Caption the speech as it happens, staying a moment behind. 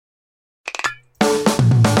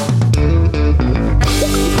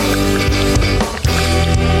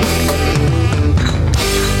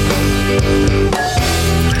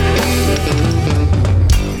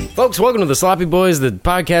folks. Welcome to the Sloppy Boys, the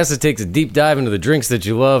podcast that takes a deep dive into the drinks that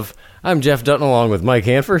you love. I'm Jeff Dutton along with Mike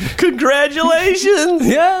Hanford. Congratulations!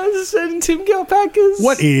 Yes, and Tim Galpakis.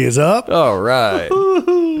 What is up? All right.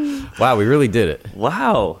 Wow, we really did it.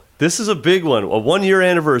 Wow. This is a big one. A 1-year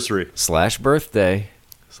anniversary. / birthday.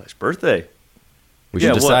 / birthday. We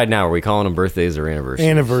should decide now. Are we calling them birthdays or anniversaries?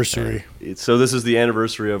 Anniversary. So this is the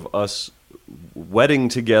anniversary of us wedding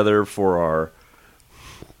together for our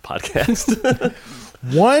podcast.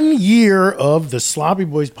 1 year of the Sloppy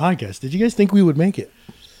Boys podcast. Did you guys think we would make it?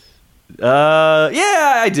 Yeah,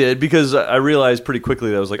 I did, because I realized pretty quickly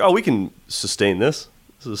that I was like, oh, we can sustain this.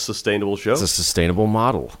 This is a sustainable show. It's a sustainable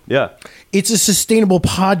model. Yeah. It's a sustainable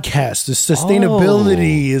podcast. The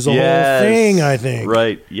sustainability is a whole thing, I think.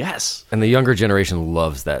 Right. Yes. And the younger generation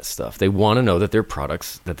loves that stuff. They want to know that their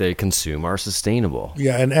products that they consume are sustainable.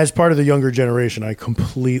 Yeah, and as part of the younger generation, I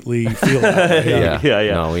completely feel that.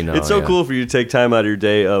 Yeah. No, we know. It's so cool for you to take time out of your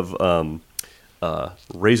day of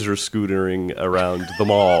razor scootering around the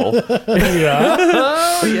mall. Yeah.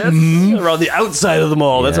 Yes. Around the outside of the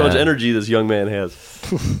mall. That's how much energy this young man has.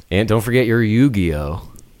 And don't forget your Yu-Gi-Oh!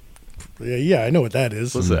 Yeah, I know what that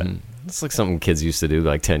is. What's that? It's like something kids used to do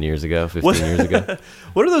like 10 years ago, 15 years ago.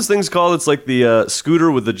 What are those things called? It's like the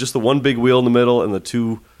scooter with just the one big wheel in the middle and the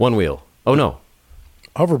two... One wheel. Oh, no.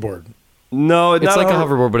 Hoverboard. No, It's like a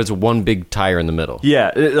hoverboard, but it's one big tire in the middle.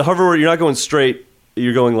 Yeah, the hoverboard, you're not going straight.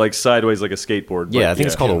 You're going like sideways like a skateboard. Yeah, I think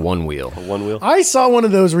it's called a one wheel. A one wheel? I saw one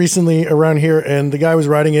of those recently around here, and the guy was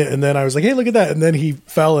riding it, and then I was like, hey, look at that. And then he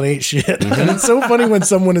fell and ate shit. And it's so funny when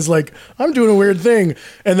someone is like, I'm doing a weird thing,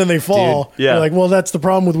 and then they fall. Dude, yeah. You're like, well, that's the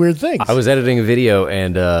problem with weird things. I was editing a video,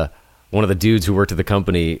 and one of the dudes who worked at the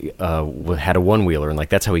company had a one-wheeler, and like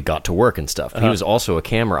that's how he got to work and stuff. He was also a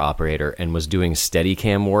camera operator and was doing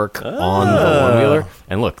Steadicam work on the one-wheeler.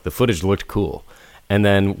 And look, the footage looked cool. And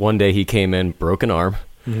then one day he came in, broke an arm.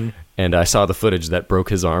 And I saw the footage that broke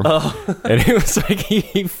his arm. And it was like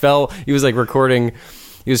he fell. He was like recording.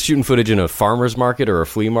 He was shooting footage in a farmer's market or a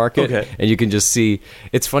flea market. Okay. And you can just see.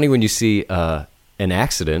 It's funny when you see an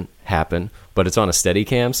accident happen, but it's on a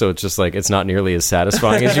Steadicam, so it's just like it's not nearly as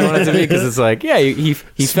satisfying as you want it to be, because it's like, yeah, he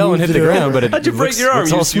fell and hit the ground, but How'd you break your arm?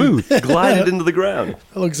 It's all smooth. Glided into the ground.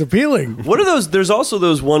 That looks appealing. What are those? There's also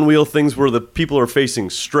those one wheel things where the people are facing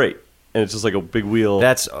straight, and it's just like a big wheel.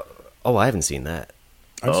 That's I haven't seen that.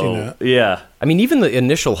 I've seen that. Yeah. I mean, even the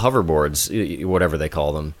initial hoverboards, whatever they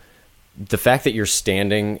call them, the fact that you're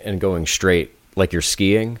standing and going straight like you're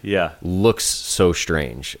skiing, looks so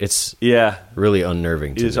strange. It's really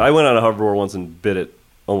unnerving to me. I went on a hoverboard once and bit it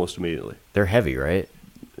almost immediately. They're heavy, right?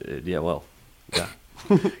 Yeah.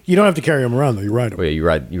 You don't have to carry them around, though. You ride them. Oh, yeah, you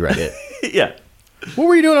ride it. Yeah. What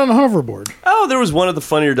were you doing on the hoverboard? Oh, there was one at the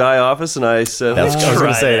Funny or Die office, and I said, I was let's gonna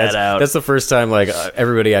try say that out. that's the first time like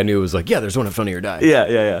everybody I knew was like, yeah, there's one at Funny or Die.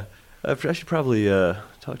 Yeah. I should probably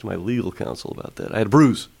talk to my legal counsel about that. I had a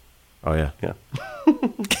bruise. Oh yeah.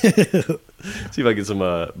 See if I get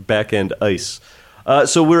some back end ice.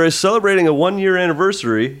 So we're celebrating a 1-year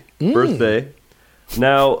anniversary birthday.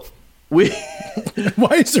 Now we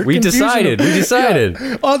Why is there We decided.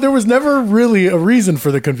 Yeah. Oh, there was never really a reason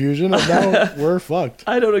for the confusion, and now we're fucked.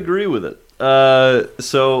 I don't agree with it.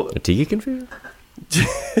 So A tiki confusion?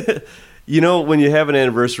 you know, when you have an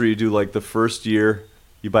anniversary, you do like the first year,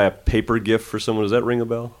 you buy a paper gift for someone. Does that ring a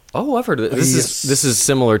bell? Oh, I've heard of it. This is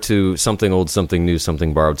similar to something old, something new,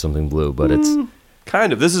 something borrowed, something blue, but it's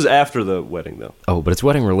Kind of. This is after the wedding, though. but it's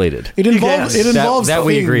wedding related. It involves That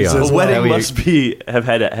we agree things on. as A well. wedding must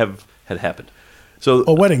have happened. So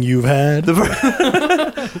A wedding you've had. the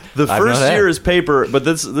know first that. year is paper, but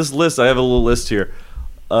this list, I have a little list here,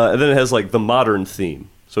 and then it has like the modern theme.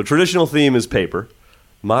 So traditional theme is paper,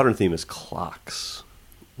 modern theme is clocks.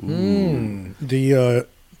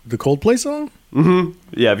 The Coldplay song?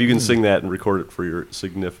 Yeah, if you can sing that and record it for your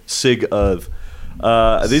sig of.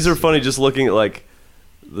 These are funny. Just looking at like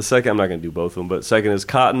the second. I'm not going to do both of them, but second is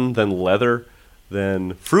cotton, then leather,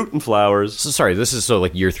 then fruit and flowers. So sorry, this is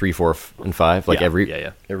like year 3, 4, and 5, like Yeah, every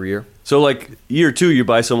yeah. year. So like year 2, you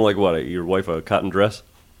buy someone like what? Your wife a cotton dress?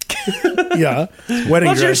 Yeah. Wedding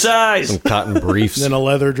What's your dress. size? Some cotton briefs. Then a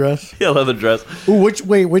leather dress. Yeah, leather dress. Ooh,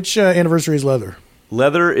 which anniversary is leather?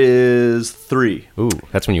 Leather is 3. Ooh,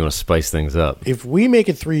 that's when you want to spice things up. If we make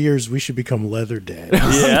it 3 years, we should become leather daddies.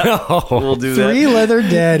 Yeah, we'll do 3 that. leather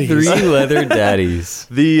daddies. 3 leather daddies.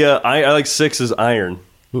 The I like 6 is iron.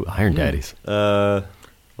 Ooh, iron daddies.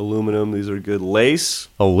 Aluminum. These are good. Lace.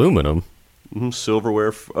 Aluminum.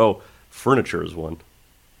 Silverware. Furniture is 1.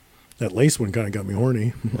 That lace one kind of got me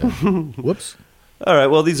horny. Whoops. All right.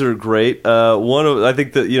 Well, these are great. I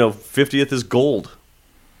think that 50th is gold.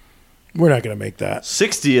 We're not going to make that.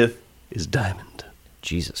 60th is diamond.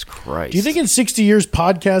 Jesus Christ. Do you think in 60 years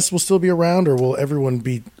podcasts will still be around, or will everyone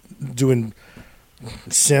be doing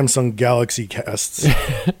Samsung Galaxy casts?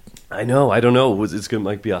 I know. I don't know. It's going to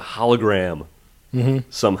might be a hologram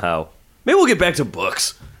somehow. Maybe we'll get back to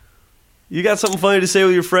books. You got something funny to say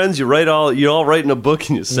with your friends? You all write in a book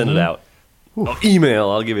and you send it out. Oh, email.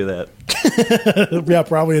 I'll give you that. Yeah,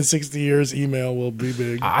 probably in 60 years, email will be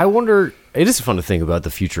big. I wonder. It is fun to think about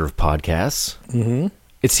the future of podcasts. Mm-hmm.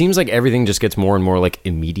 It seems like everything just gets more and more like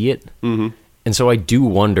immediate, and so I do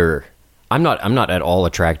wonder. I'm not at all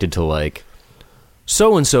attracted to like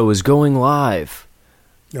so and so is going live.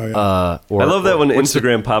 Oh, yeah. I love that when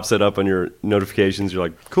Instagram pops it up on your notifications. You're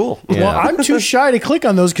like, cool. Yeah. Well, I'm too shy to click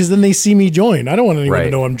on those because then they see me join. I don't want anyone to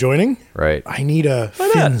Right. know I'm joining. Right. I need a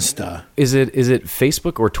Finsta. Is it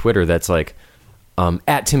Facebook or Twitter that's like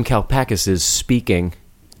at Tim Kalpakis is speaking?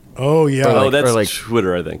 Oh, yeah. Or Oh, like- that's like-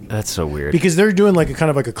 Twitter, I think. That's so weird. Because they're doing like a kind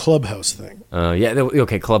of like a Clubhouse thing.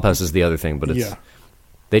 Okay, Clubhouse is the other thing, but it's Yeah.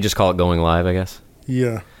 they just call it going live, I guess.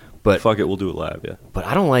 Yeah. But Fuck it, we'll do it live, yeah. but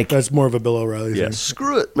I don't like. That's more of a Bill O'Reilly Yeah, thing.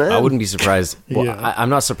 screw it, man. I wouldn't be surprised. Well, Yeah. I'm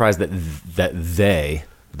not surprised that they,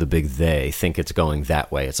 the big they, think it's going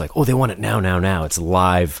that way. It's like, oh, they want it now. It's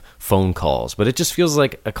live phone calls, but it just feels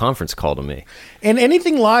like a conference call to me. And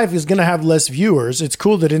anything live is going to have less viewers. It's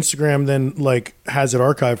cool that Instagram then like has it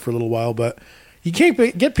archived for a little while, but you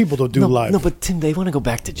can't get people to do live. No, but Tim, they want to go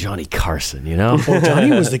back to Johnny Carson, you know? Oh, Johnny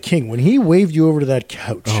was the king when he waved you over to that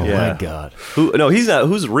couch. Oh Yeah. my God, Who? No, he's not.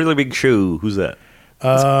 Who's really big shoe? Who's that?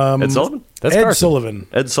 Ed Sullivan? that's Ed Carson. Sullivan.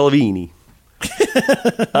 Ed Sullivini.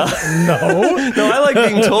 No. No, I like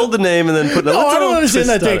being told the name and then putting a No, little I don't understand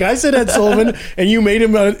that twist on take. it. I said Ed Sullivan, and you made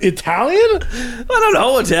him Italian? I don't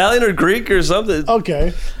know, Italian or Greek or something.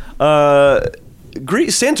 Okay. Greek,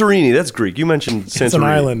 Santorini, that's Greek. You mentioned Santorini. an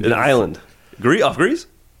island. An island. Off Greece?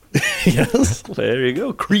 Yes. There you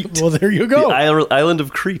go. Crete. Well, there you The go. island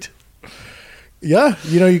of Crete. Yeah,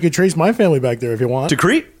 you could trace my family back there if you want. To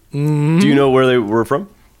Crete? Do you know where they were from?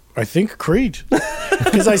 I think Crete,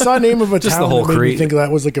 because I saw a name of a Just town the whole that made me Crete. think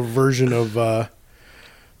that was like a version of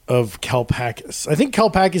Kalpakis. I think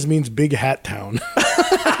Kalpakis means big hat town,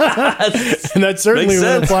 and that certainly Makes would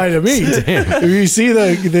sense. apply to me. If you see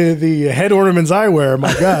the head ornaments I wear,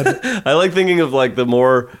 my God, I like thinking of like the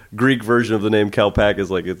more Greek version of the name Kalpakis,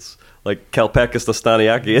 like it's like Kalpakis the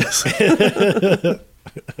Staniakis.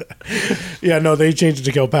 yeah, no, they changed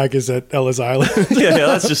it to Kalpakis at Ellis Island. yeah,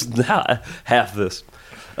 that's just half this.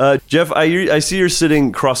 Jeff, I see you're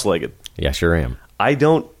sitting cross-legged. Yeah, sure am. I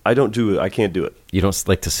don't do it. I can't do it. You don't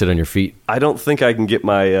like to sit on your feet? I don't think I can get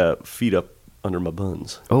my feet up under my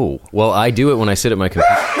buns. Oh, well, I do it when I sit at my computer.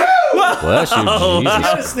 Bless you,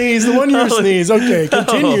 Jesus. Sneeze, the 1 year sneeze. Okay,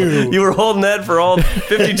 continue. You were holding that for all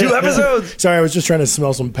 52 episodes, Sorry, I was just trying to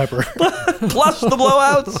smell some pepper. plus the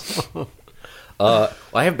blowouts.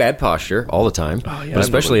 I have bad posture all the time, but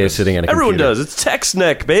especially as sitting at a Everyone computer. does. It's text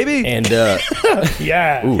neck, baby. And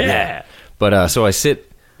Yeah. ooh, yeah. But so I sit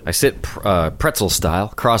pretzel style,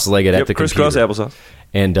 cross-legged at the crisscross computer. applesauce.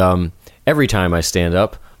 And every time I stand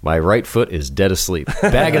up, my right foot is dead asleep,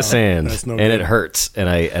 bag of sand, That's no and good. it hurts, and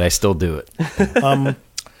I still do it.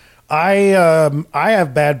 I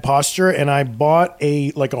have bad posture, and I bought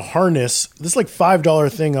a harness. This like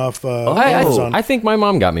 $5 thing off Amazon. I think my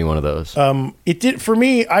mom got me one of those. It did for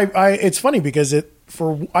me. It's funny because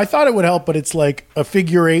I thought it would help, but it's like a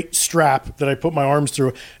figure 8 strap that I put my arms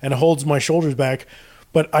through and it holds my shoulders back.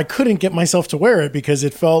 But I couldn't get myself to wear it because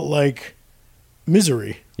it felt like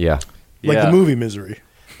Misery, Yeah. like Yeah. the movie Misery.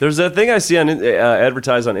 There's that thing I see on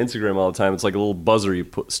advertised on Instagram all the time. It's like a little buzzer you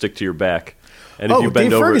stick to your back, and if you bend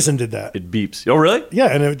Dave over, Ferguson did that. it beeps. Oh, really? Yeah,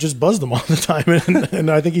 and it just buzzed him all the time, and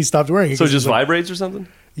I think he stopped wearing it. So it 'cause just he's like, vibrates or something?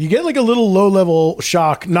 you get like a little low level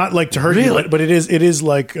shock, not like to hurt Really? you, but it is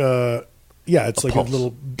like it's like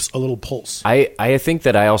pulse. a little pulse. I think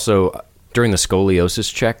that I also, during the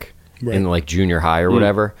scoliosis check Right. in like junior high or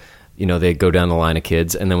whatever, they go down the line of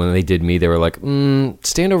kids, and then when they did me, they were like,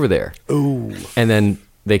 stand over there. Ooh, And then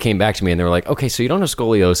they came back to me and they were like, okay, so you don't have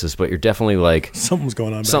scoliosis, but you're definitely like, something's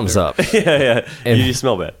going on. back something's there. up. Yeah. And- you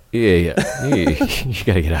smell bad. Yeah. you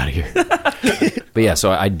gotta get out of here. But yeah, so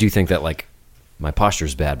I do think that like my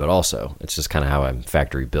posture's bad, but also it's just kind of how I'm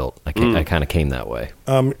factory built. I kind of came that way.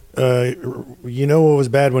 You know what was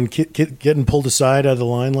bad when getting pulled aside out of the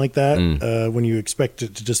line like that? When you expect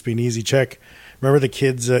it to just be an easy check. Remember the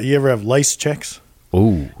kids? You ever have lice checks?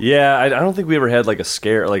 Ooh. Yeah, I don't think we ever had like a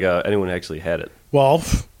scare, like anyone actually had it. Well,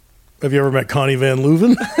 Have you ever met Connie Van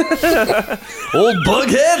Leuven? Old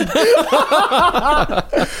bughead.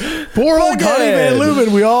 Poor old Connie Van Leuven.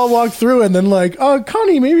 We all walked through and then like, oh,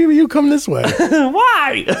 Connie, maybe you come this way.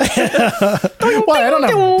 Why? Why? I don't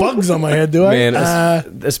have bugs on my head, do I? Man,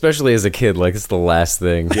 especially as a kid, like it's the last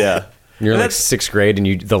thing. Yeah. You're in And like that's- sixth grade,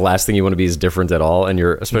 and the last thing you want to be is different at all, and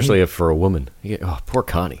you're especially for a woman. Poor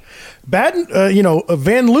Connie. Bad,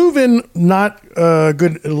 Van Leuven, not a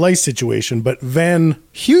good life situation, but Van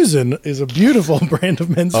Heusen is a beautiful brand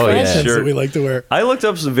of men's Oh, yeah. fashions Sure. that we like to wear. I looked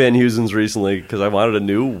up some Van Heusens recently because I wanted a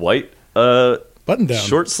new white Button down.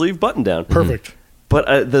 short sleeve button down. Perfect.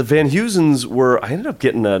 But the Van Heusens I ended up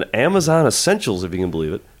getting an Amazon Essentials, if you can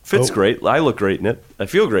believe it. Fits Oh. great. I look great in it. I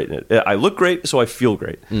feel great in it. I look great, so I feel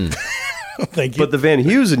great. Thank you. But the Van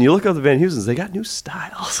Heusen, you look up the Van Heusens, they got new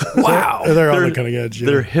styles. Wow. They're on the cutting edge. Yeah.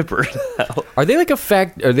 They're hipper now. Are they like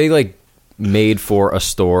Are they like made for a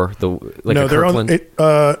store? Like no, a they're Kirkland?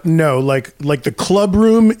 like the club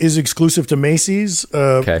room is exclusive to Macy's.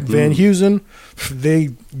 Okay. Van Heusen, they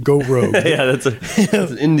go rogue. Yeah, that's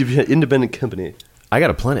an independent company. I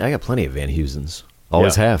got plenty of Van Heusens.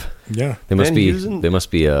 Always Yeah. have. Yeah. They must Van be. Heusen? They must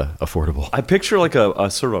be affordable. I picture like a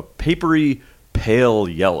sort of a papery pale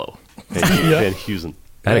yellow Van Heusen.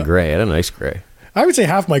 I had a gray. I had a nice gray. I would say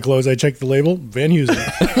half my clothes. I checked the label. Van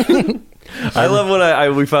Heusen. I love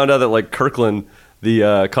when we found out that like Kirkland, the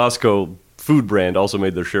Costco food brand, also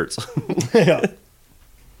made their shirts. Yeah.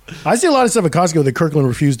 I see a lot of stuff at Costco that Kirkland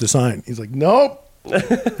refused to sign. He's like, nope,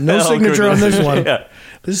 no signature on this one. Yeah.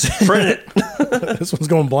 This, Print it. this one's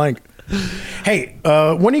going blank. Hey,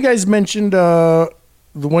 one of you guys mentioned the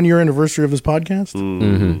 1 year anniversary of this podcast.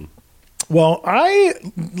 Mm-hmm. Well,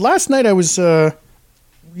 last night I was, feeling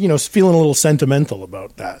a little sentimental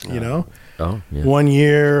about that. You know, Oh, yeah. 1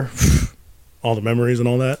 year, all the memories and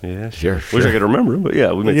all that. Yeah, Sure, Wish sure. I could remember, but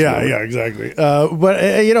yeah, we made some Yeah, memories. yeah, exactly.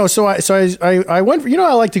 So I went for,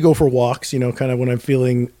 I like to go for walks, kind of when I'm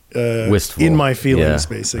feeling Wistful. in my feelings,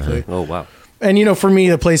 Yeah. basically. Oh wow. And, for me,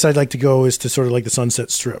 the place I'd like to go is to sort of like the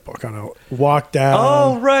Sunset Strip. I'll kind of walk down.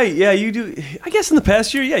 Oh right, yeah, you do. I guess in the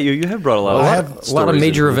past year, yeah, you have brought a lot. A of lot, have a lot of stories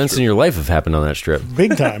major into the events in trip. your life have happened on that strip.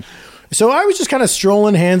 Big time. So I was just kind of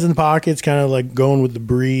strolling, hands in pockets, kind of like going with the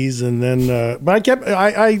breeze. And then, but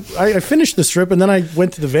I finished the strip and then I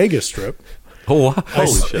went to the Vegas Strip. Oh, wow. Holy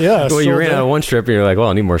shit. Yeah. Well, you strolled ran down. out of one strip, and you're like, well,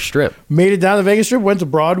 I need more strip. Made it down the Vegas Strip, went to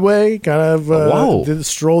Broadway, kind of Whoa.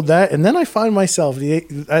 strolled that, and then I find myself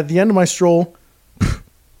at the end of my stroll,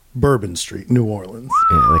 Bourbon Street, New Orleans.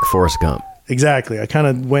 Yeah, like Forrest Gump. Exactly. I kind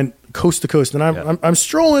of went coast to coast, and I'm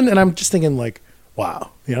strolling, and I'm just thinking like,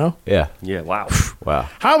 wow, Yeah. Yeah, wow. Wow.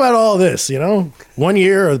 how about all this? 1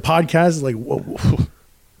 year of the podcast is like, whoa,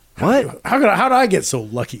 What? how did I get so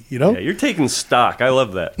lucky? Yeah, you're taking stock. I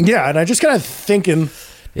love that. Yeah, and I just kind of thinking.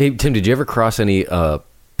 Hey, Tim, did you ever cross any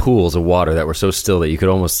pools of water that were so still that you could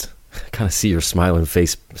almost kind of see your smiling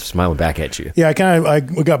face smiling back at you? Yeah, I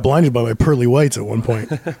got blinded by my pearly whites at one point.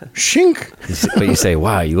 Shink. But you say,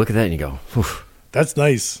 wow, you look at that and you go, "Oof." That's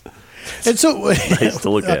nice. And so, Nice to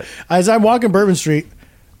look at. as I'm walking Bourbon Street,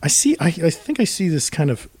 I think I see this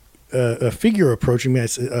kind of a figure approaching me.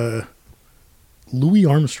 It's Louis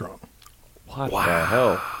Armstrong, What the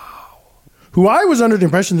hell? who I was under the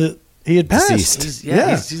impression that he had passed.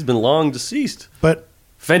 Deceased. He's been long deceased. But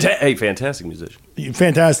Fantastic musician.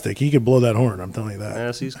 fantastic. He could blow that horn. I'm telling you that.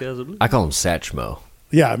 Yeah, see, skies are blue. I call him Satchmo.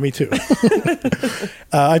 Yeah, me too.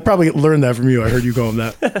 I probably learned that from you. I heard you call him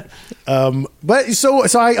that. But so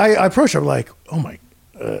I approached him like, oh my,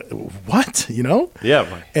 what?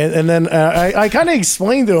 Yeah, right. And then I kind of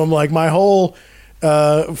explained to him like my whole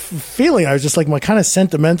feeling. I was just like my kind of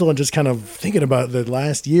sentimental and just kind of thinking about the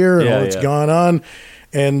last year and Yeah, all that's yeah. gone on.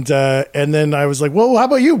 And then I was like, well, how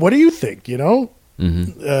about you? What do you think? What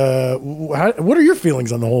are your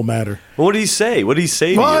feelings on the whole matter? Well, what did he say? What did he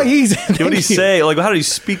say? To Well, you? he's What did he say? Like, how did he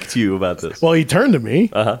speak to you about this? Well, he turned to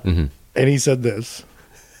me Uh-huh. and he said this.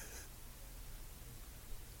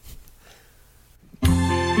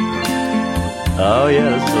 Oh yeah,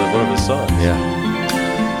 this is one of his songs. Yeah.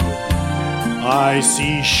 I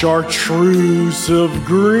see chartreuse of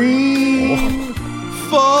green,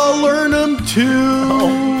 falernum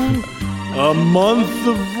too, a month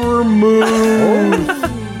of vermouth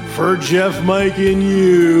for Jeff, Mike, and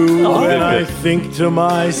you. Oh, and I good. think to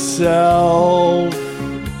myself,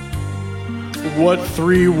 what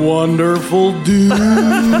three wonderful dudes.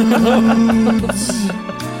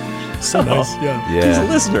 So nice, yeah. He's a Yeah.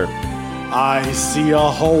 listener. I see a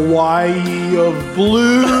Hawaii of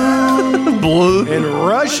blue, Blue. and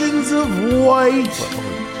Russians of white.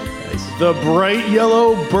 The bright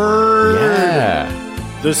yellow bird Yeah.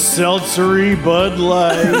 the seltzery Bud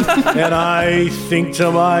Light, and I think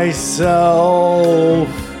to myself,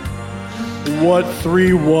 what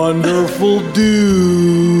three wonderful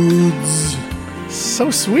dudes.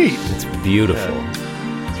 So sweet. It's beautiful.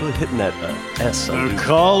 It's really hitting that S. on The dude.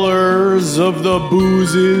 colors of the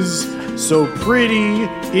boozes, so pretty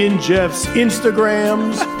in Jeff's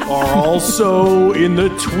Instagrams, are also in the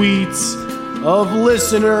tweets of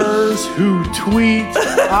listeners who tweet.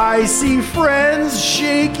 I see friends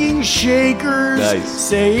shaking shakers, Nice.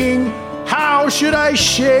 saying, how should I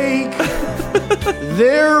shake?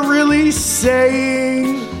 They're really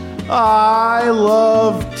saying, I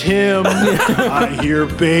love Tim. I hear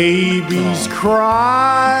babies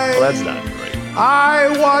cry. Well, that's not great.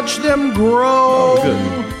 I watch them grow. Oh,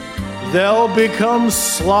 good. They'll become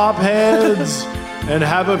slopheads and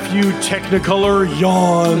have a few Technicolor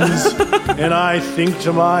yawns. And I think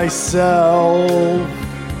to myself,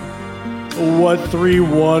 what three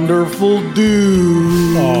wonderful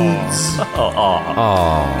dudes.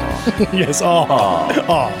 Yes,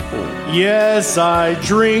 Yes, I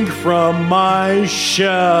drink from my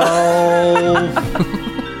shelf.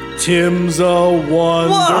 Tim's a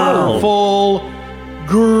wonderful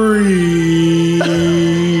Greek.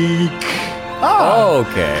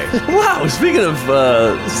 Okay. Wow, speaking of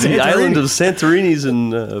the island of Santorini's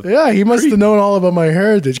and Yeah, he must have known all about my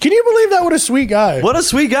heritage. Can you believe that? What a sweet guy. what a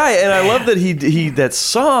sweet guy, and I love that he that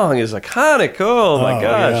song is iconic. Oh my Oh,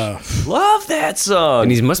 gosh, love that song.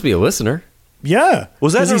 And he must be a listener. Yeah.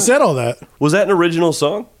 Was that 'cause he a- said all that? Was that an original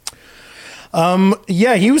song?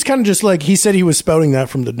 Yeah, he was kind of just like, he said he was spouting that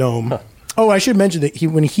from the dome. Oh, I should mention that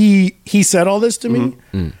when he said all this to me,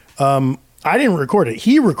 I didn't record it.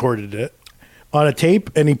 He recorded it on a tape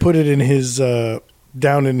and he put it in his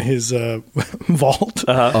down in his vault.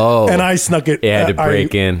 Oh. And I snuck it. It had to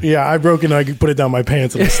break in. Yeah, I broke it and I put it down my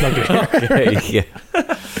pants and I snuck it here Okay,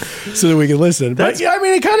 yeah. so that we could listen. But yeah, I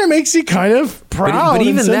mean, it kind of makes you kind of proud. But and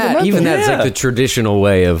even sentimental. that's Yeah. like the traditional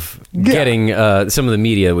way of getting some of the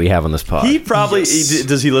media we have on this pod. He probably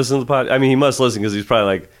does. He listen to the pod? I mean, he must listen because he's probably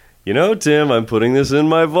like, you know, Tim, I'm putting this in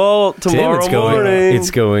my vault Tim, tomorrow morning.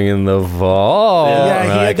 it's going in the vault. Yeah, he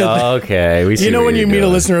We're had like, the- okay, we see You know where when you you're meet a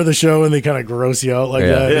going. listener of the show and they kind of gross you out like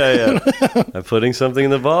Yeah. that. Yeah. I'm putting something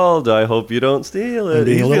in the vault. I hope you don't steal it.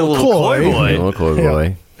 Being He's a being little coy. boy. Oh, coy Yeah.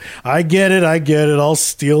 boy. I get it. I'll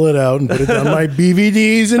steal it out and put it on my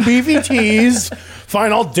BVDs and BVTs.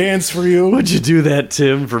 Fine, I'll dance for you. Would you do that,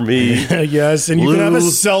 Tim, for me? Yes, and you can have a Lou.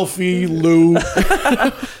 selfie, Lou.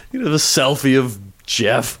 You have a selfie of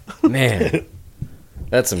Jeff. Man,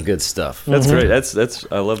 that's some good stuff. That's great. That's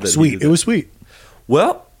I love that. he Sweet. did It that. was sweet.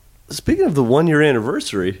 Well, speaking of the 1 year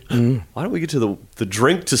anniversary, why don't we get to the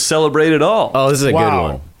drink to celebrate it all? Oh, this is a good Wow.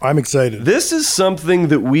 one. I'm excited. This is something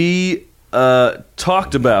that we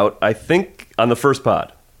talked about, I think, on the first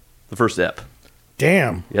pod, the first ep.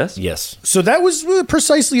 Damn. Yes? Yes. So that was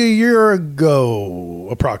precisely a year ago,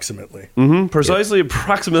 approximately. Precisely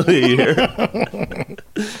approximately a year.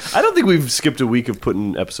 I don't think we've skipped a week of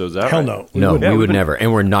putting episodes out. Hell right? no. No, wouldn't. we would never,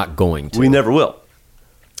 and we're not going to. We never will.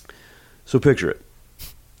 So picture it.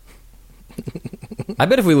 I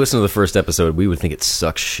bet if we listened to the first episode, we would think it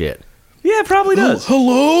sucks shit. Yeah, it probably does.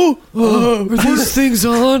 Hello? Are these things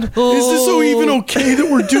on? Is this so even okay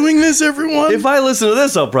that we're doing this, everyone? If I listen to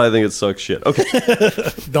this, I'll probably think it sucks shit. Okay,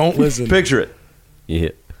 Don't listen. picture it. Yeah.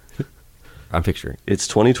 I'm picturing. It's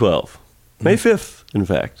 2012. May 5th, in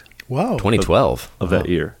fact, Wow. 2012. of that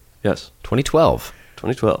year. Yes, 2012.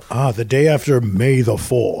 2012. The day after May the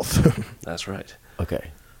 4th. That's right.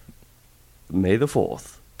 Okay. May the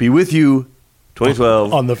 4th. Be with you,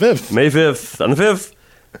 2012. On the 5th. May 5th. On the 5th,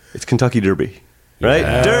 it's Kentucky Derby.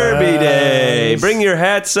 Right? Derby Day. Bring your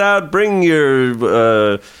hats out. Bring your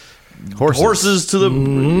horses to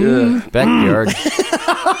the... Backyard.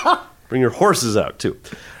 Bring your horses out, too.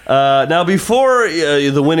 Now, before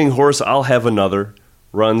the winning horse, I'll have another,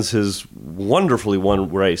 runs his wonderfully won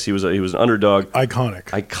race. He was an underdog. Iconic.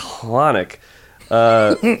 Iconic.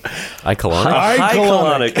 Iconic. High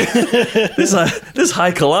colonic. This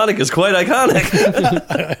high colonic is quite iconic.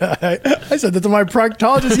 I said that to my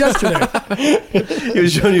proctologist yesterday. He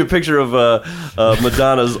was showing you a picture of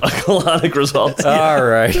Madonna's colonic results. All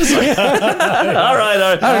right. All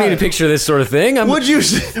right. I don't need to picture this sort of thing. Wouldn't you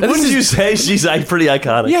say she's pretty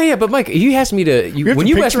iconic? Yeah, but Mike, you asked me to. have When to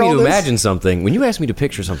you asked picture me all to this? imagine something, when you asked me to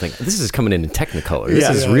picture something, this is coming in Technicolor. This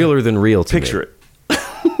Yeah. is realer than real to Picture me. it.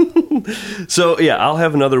 So, yeah, I'll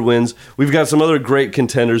have another wins. We've got some other great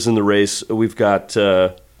contenders in the race. We've got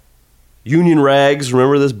Union Rags,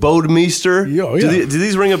 remember this? Bodemeister. Oh, yeah. Do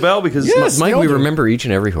these ring a bell? Because Yes. Mike, they all we do. remember each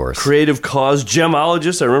and every horse. Creative Cause,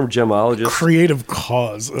 Gemologist. I remember Gemologist. Creative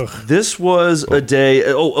cause. Ugh. This was a day.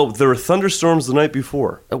 There were thunderstorms the night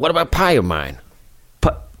before. What about Pie of Mine?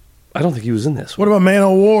 I don't think he was in this one. What about Man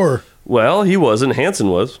o' War? Well, he wasn't. Hanson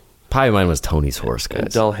was. Pie of Mine was Tony's horse,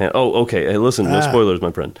 guys. Okay. Hey, listen, no spoilers,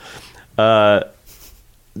 my friend. The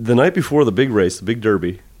night before the big race, the big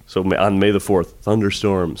Derby, so on May the 4th,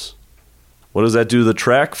 thunderstorms. What does that do to the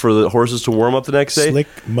track for the horses to warm up the next day? Slick,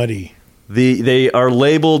 muddy. They are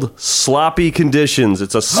labeled sloppy conditions.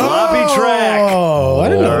 It's a sloppy track. Oh, I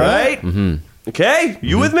didn't know All that. right. Mm-hmm. Okay,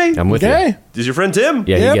 you with me? I'm with Okay. Is your friend Tim?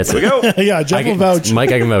 you. Yeah, Yep. he gets Here we it. go. Yeah, Jeff will vouch.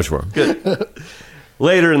 Mike, I can vouch for him.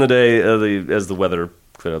 Later in the day, as the weather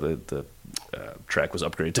cleared out, the track was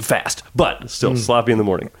upgraded to fast, but still sloppy in the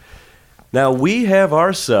morning. Now we have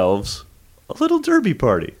ourselves a little derby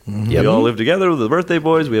party. We all live together with the birthday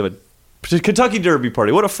boys. We have a Kentucky Derby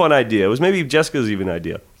party. What a fun idea. It was maybe Jessica's even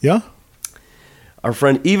idea. Yeah? Our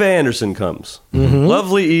friend Eva Anderson comes.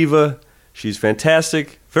 Lovely Eva. She's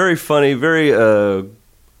fantastic, very funny, very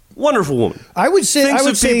wonderful woman. I would say, Thinks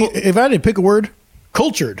of people- if I had to pick a word,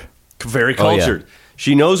 cultured. Very Oh, yeah. cultured.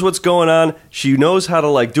 She knows what's going on. She knows how to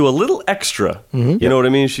like do a little extra. You know what I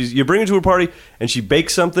mean? You bring her to a party and she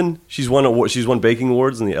bakes something. She's won baking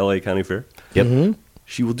awards in the LA County Fair. Yep.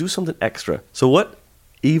 She will do something extra. So what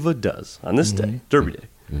Eva does on this day, Derby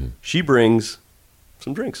Day, she brings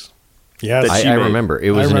some drinks. Yes. That she I made. remember.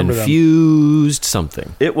 It was I an remember them. infused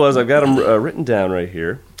something. It was. I've got them written down right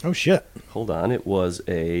here. Oh, shit. Hold on. It was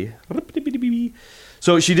a.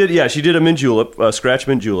 So she did. Yeah, she did a mint julep, scratch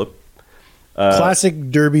mint julep.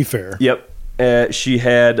 Classic Derby fare. Yep. She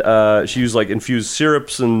used like infused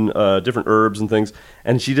syrups and different herbs and things.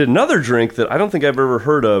 And she did another drink that I don't think I've ever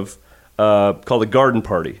heard of called the Garden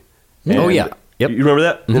Party. Oh, And yeah. Yep. You remember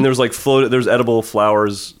that? And there was like there's edible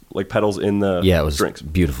flowers, like petals in the Yeah, it was drinks.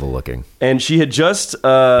 beautiful looking And she had just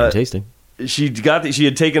and tasting. she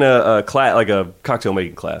had taken a class, like a cocktail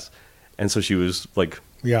making class. And so she was like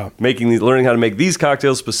Yeah. learning how to make these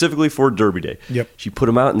cocktails specifically for Derby Day. Yep. She put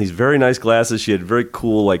them out in these very nice glasses. She had very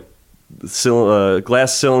cool like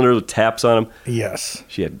glass cylinder with taps on them. Yes.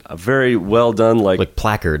 She had a very well done Like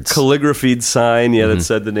placards. calligraphied sign, that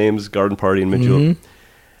said the names Garden Party and Mint Julep.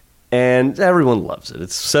 And everyone loves it.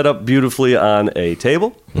 It's set up beautifully on a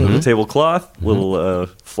table with a tablecloth, little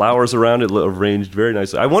flowers around it, arranged very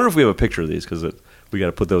nicely. I wonder if we have a picture of these because we got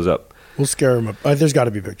to put those up. We'll scare him up. There's got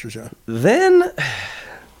to be pictures, yeah. Then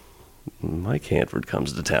Mike Hanford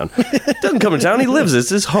comes to town. Doesn't come to town. He lives. It's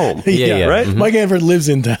his home. Yeah. Right? Mike Hanford lives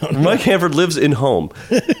in town. Mike Hanford lives in home.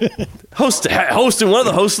 Hosting one of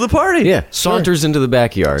the hosts of the party. Yeah. Saunters into the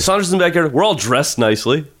backyard. Saunders in the backyard. We're all dressed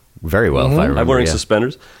nicely. Very well, if I remember. I'm wearing yeah.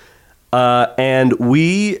 suspenders. And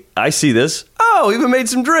I see this. Oh, we even made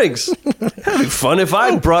some drinks. That'd be fun if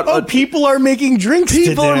I brought. People are making drinks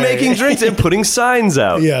People are today. making drinks and putting signs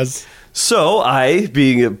out. Yes. So I,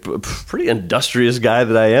 being a pretty industrious guy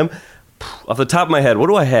that I am, off the top of my head, what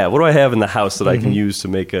do I have? What do I have in the house that I can use to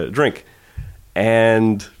make a drink?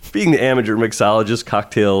 And being the amateur mixologist,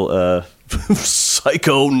 cocktail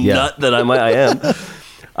psycho nut that I am,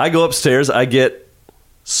 I go upstairs. I get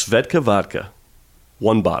Svedka vodka,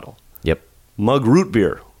 1 bottle. Yep. Mug root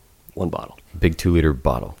beer, 1 bottle. Big 2-liter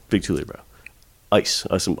bottle. Big 2 liter bottle. Ice.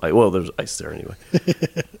 Well, there's ice there anyway.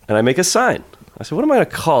 And I make a sign. I said, what am I going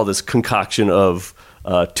to call this concoction of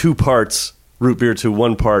 2 parts root beer to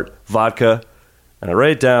 1 part vodka? And I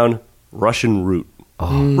write it down, Russian Root.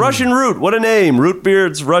 Oh. Russian Root, what a name. Root beer,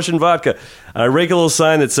 it's Russian vodka. And I rake a little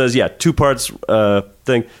sign that says, 2 parts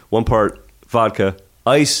thing, 1 part vodka,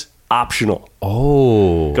 ice optional.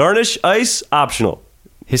 Oh. Garnish, ice optional.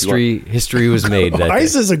 History was made that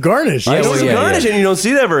Ice day. is a garnish. Yeah, Ice well, is a yeah, garnish, yeah. and you don't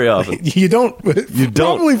see that very often. You don't. don't.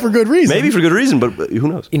 Probably for good reason. Maybe for good reason, but who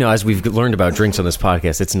knows? You know, as we've learned about drinks on this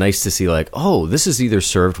podcast, it's nice to see like, oh, this is either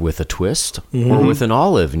served with a twist or with an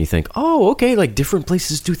olive. And you think, oh, okay, like different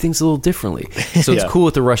places do things a little differently. So it's Yeah. cool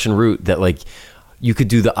with the Russian Root that like you could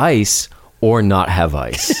do the ice or not have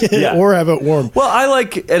ice. Yeah. Or have it warm. Well, I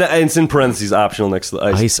like, and it's in parentheses, optional next to the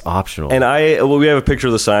ice. Ice optional. And we have a picture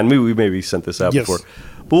of the sign. We maybe sent this out Yes. before,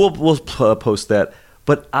 but we'll post that.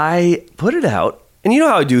 But I put it out, and you know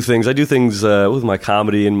how I do things. I do things with my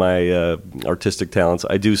comedy and my artistic talents.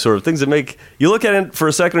 I do sort of things that make you look at it for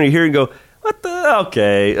a second and you hear it and go, "What the?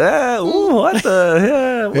 Okay, what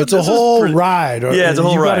the? It's a whole ride. Yeah, it's a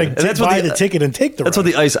whole you ride. Gotta buy the ticket and take the That's ride.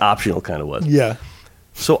 what the ice optional kind of was. Yeah.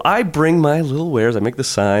 So I bring my little wares. I make the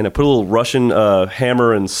sign. I put a little Russian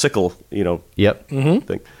hammer and sickle, Yep.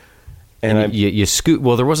 thing. And I You scoot.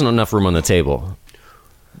 Well, there wasn't enough room on the table.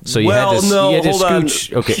 So you Well, had to, no, you had to hold on.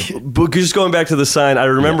 scooch. Okay. But just going back to the sign, I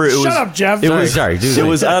remember it was. Shut up, Jeff. It Sorry, was, sorry, dude. It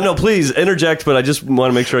was. No, please interject. But I just want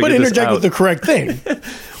to make sure I But get this interject out. with the correct thing.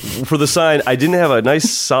 For the sign, I didn't have a nice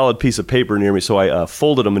solid piece of paper near me, so I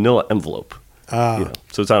folded a manila envelope. So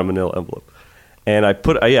it's on a manila envelope, and I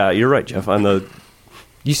put. Yeah, you're right, Jeff. On the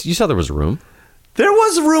You saw there was room. there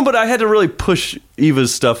was room, but I had to really push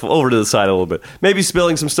Eva's stuff over to the side a little bit. Maybe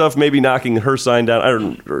spilling some stuff, maybe knocking her sign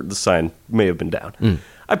down. Or the sign may have been down.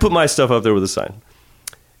 I put my stuff up there with the sign.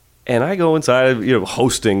 And I go inside,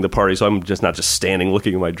 hosting the party, so I'm just not just standing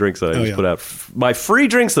looking at my drinks that I just put out. My free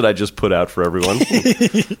drinks that I just put out for everyone.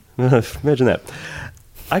 Imagine that.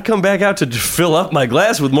 I come back out to fill up my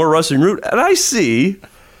glass with more Russian root, and I see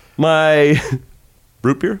my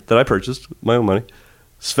root beer that I purchased, my own money,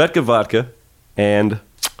 Svedka vodka, and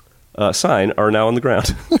sign are now on the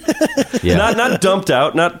ground. Yeah. Not dumped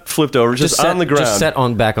out, not flipped over, just set, on the ground. Just set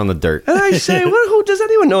on back on the dirt. And I say, who does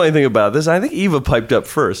anyone know anything about this? I think Eva piped up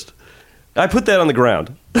first. I put that on the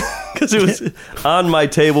ground because it was on my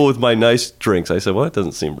table with my nice drinks. I said, well, that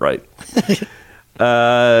doesn't seem right. Did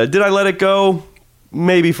I let it go?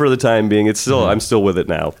 Maybe for the time being. It's still. I'm still with it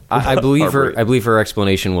now. I believe her. Heartbreak. I believe her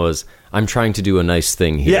explanation was, "I'm trying to do a nice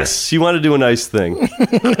thing here." Yes, she wanted to do a nice thing,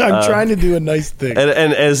 I'm trying to do a nice thing.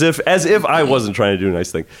 and as if I wasn't trying to do a nice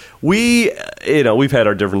thing. We've had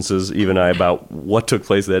our differences, Eva and I, about what took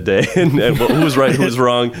place that day and who was right, who was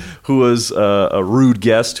wrong, who was a rude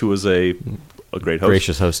guest, who was a great host,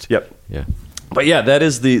 Gracious host. Yep. Yeah. But yeah, that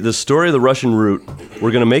is the story of the Russian root.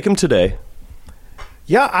 We're going to make them today.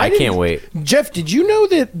 Yeah, I can't wait. Jeff, did you know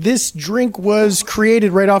that this drink was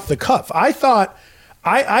created right off the cuff? I thought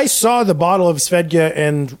I saw the bottle of Svedka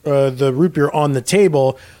and the root beer on the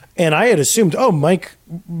table, and I had assumed, Mike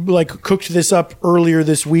cooked this up earlier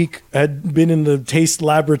this week, had been in the taste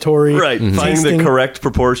laboratory, Right, finding the correct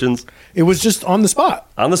proportions. It was just on the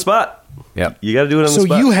spot. On the spot. Yep. You got to do it on the So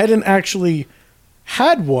spot. you hadn't actually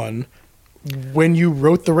had one when you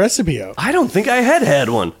wrote the recipe out. I don't think I had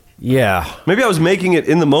one. Yeah. Maybe I was making it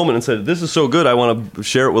in the moment and said, this is so good, I want to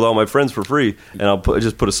share it with all my friends for free, and I'll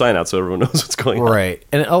just put a sign out so everyone knows what's going on. Right.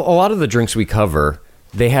 And a lot of the drinks we cover,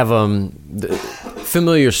 they have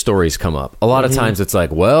familiar stories come up. A lot of times it's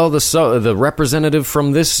like, well, the representative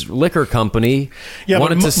from this liquor company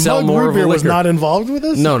wanted but to sell Mug more root of a beer liquor. was not involved with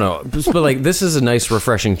this? No. But this is a nice,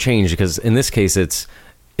 refreshing change because in this case, it's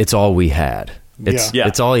all we had. Yeah.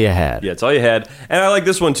 It's all you had. Yeah, it's all you had. And I like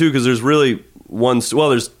this one, too, because there's really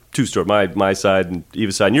there's two stories, my side and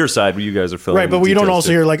Eva's side and your side, where you guys are filling Right, but in we don't details, also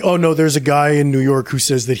too. hear like, oh no, there's a guy in New York who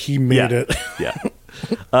says that he made it. Yeah.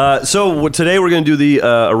 So today we're going to do the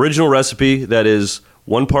original recipe that is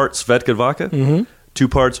 1 part Svedka vodka, 2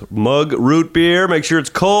 parts mug root beer. Make sure it's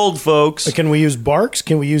cold, folks. Can we use Barks?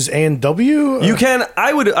 Can we use A&W? You can.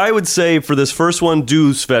 I would say for this first one,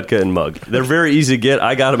 do Svedka and mug. They're very easy to get.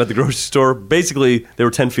 I got them at the grocery store. Basically, they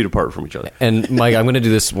were 10 feet apart from each other. And Mike, I'm going to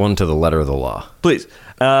do this one to the letter of the law. Please.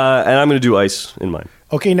 And I'm going to do ice in mine.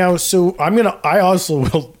 Okay, now, so I also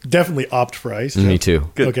will definitely opt for ice. Me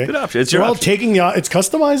too. Good, Okay. good option. It's So your while option. taking it's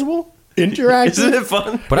customizable, interactive. Isn't it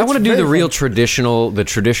fun? But I want to do very the real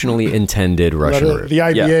traditionally intended Russian root. The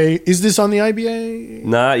IBA. Is this on the IBA?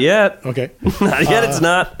 Not yet. Okay. Not yet. It's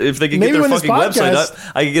not. If they could get maybe their when this fucking website up,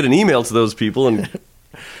 podcast- I could get an email to those people and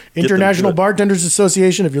International good. Bartenders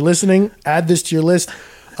Association, if you're listening, add this to your list.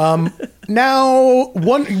 Now,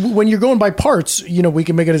 when you're going by parts, we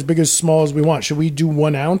can make it as big as small as we want. Should we do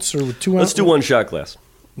 1 ounce or 2 ounces? let's do 1 shot glass.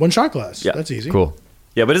 1 shot glass. Yeah. That's easy. Cool.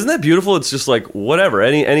 Yeah, but isn't that beautiful? It's just like whatever,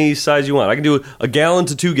 any size you want. I can do a gallon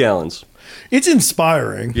to 2 gallons. It's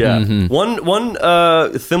inspiring. Yeah, one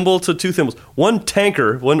thimble to 2 thimbles. 1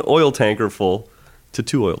 oil tanker full to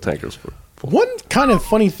 2 oil tankers full. One kind of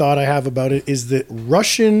funny thought I have about it is that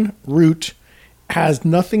Russian root has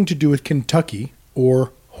nothing to do with Kentucky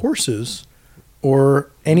or horses or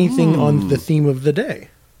anything on the theme of the day,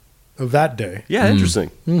 of that day. Yeah, interesting.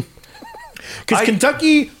 Because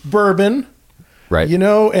Kentucky bourbon, Right.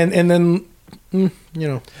 and then,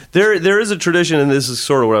 There is a tradition, and this is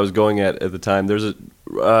sort of what I was going at the time. There's the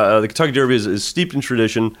Kentucky Derby is steeped in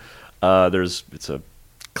tradition. It's a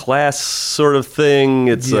class sort of thing.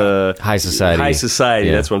 It's a High society. High society.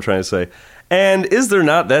 Yeah. That's what I'm trying to say. And is there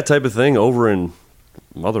not that type of thing over in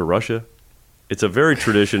Mother Russia? It's a very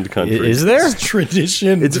traditioned country. Is there? it's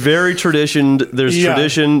tradition. It's very traditioned. There's Yeah.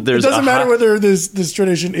 tradition. There's it doesn't a matter high- whether this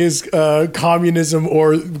tradition is communism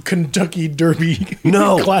or Kentucky Derby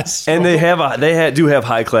no class. and they do have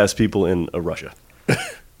high class people in Russia.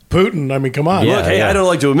 Putin, I mean, come on. Yeah. Look, hey, I don't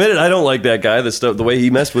like to admit it. I don't like that guy. The way he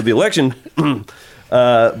messed with the election. But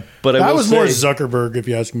I That will was say, more Zuckerberg, if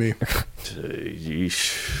you ask me.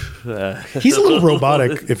 Yeesh. He's a little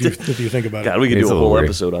robotic if you think about God, it. we could It's do a a little whole weird.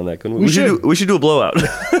 episode on that, couldn't we? We should. We should do a blowout.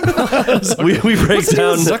 we break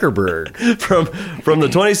down Zuckerberg. from the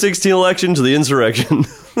 2016 election to the insurrection.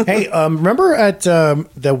 Hey, remember at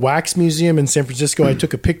the Wax Museum in San Francisco, I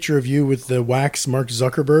took a picture of you with the wax Mark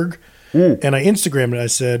Zuckerberg, and I Instagrammed it. I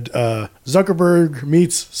said, Zuckerberg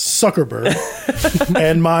meets Zuckerberg.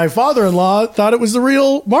 And my father-in-law thought it was the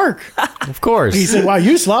real Mark. Of course. He said, wow,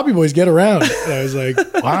 you sloppy boys get around. And I was like,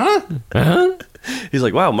 what? He's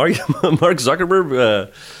like, wow, Mark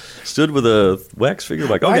Zuckerberg stood with a wax figure.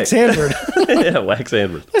 I'm like, okay. Wax Hanford. Yeah, Wax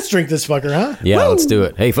Hanford. Let's drink this fucker, huh? Yeah, Woo! let's do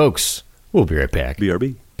it. Hey, folks, we'll be right back.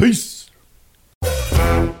 BRB. Peace.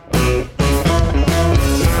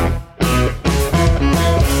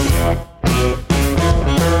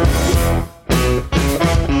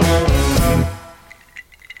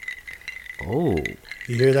 Oh,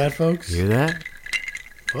 You hear that, folks? you hear that?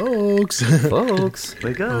 Folks. Folks,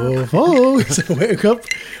 Wake up. Oh, folks. Wake up.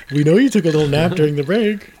 We know you took a little nap during the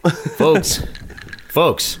break. folks,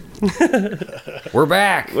 we're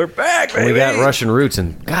back. We're back, And baby. we got Russian roots,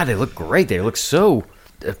 and God, they look great. They look so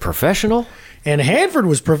professional. And Hanford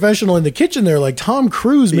was professional in the kitchen there, like Tom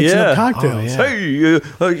Cruise mixing up cocktails. Oh, yeah. Hey, you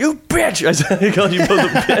bitch! I called you both a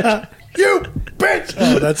bitch. You bitch!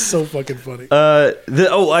 Oh, that's so fucking funny.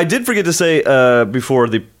 I did forget to say before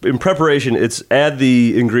in preparation, it's add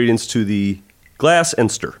the ingredients to the glass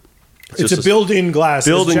and stir. it's just a built-in glass.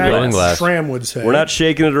 as built-in Jack glass. Schramm would say. We're not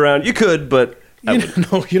shaking it around. You could, but You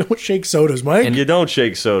don't shake sodas, Mike. you don't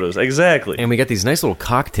shake sodas. Exactly. And we got these nice little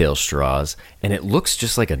cocktail straws, and it looks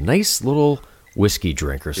just like a nice little whiskey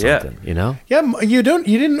drink or Yeah. something, you know? yeah, you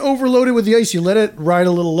didn't overload it with the ice. You let it ride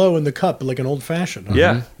a little low in the cup, like an old fashioned. Huh?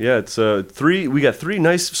 Yeah, yeah. It's three. We got three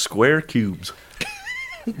nice square cubes.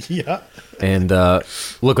 Yeah. And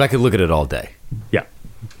look, I could look at it all day. Yeah.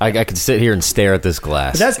 I could sit here and stare at this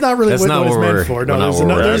glass. But that's not really what it's we're- meant for. No, we're not there's,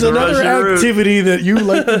 where we're there's at. another Russian root. activity that you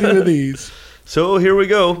like to do with these. So here we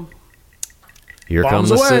go. Here Bombs comes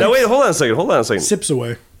the away. sip. Now wait, hold on a second. Sips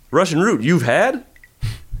away. Russian root, you've had?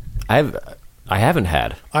 I haven't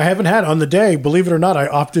had. I haven't had on the day. Believe it or not, I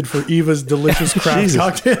opted for Eva's delicious craft Jesus.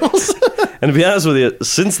 cocktails. And to be honest with you,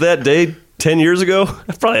 since that day 10 years ago,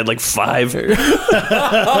 I've probably had like 5.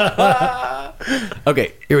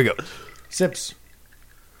 Okay, here we go. Sips.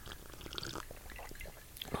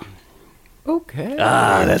 Okay.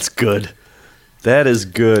 Ah, that's good. That is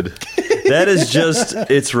good. That is just,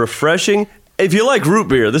 it's refreshing. If you like root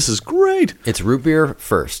beer, this is great. It's root beer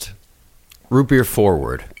first. Root beer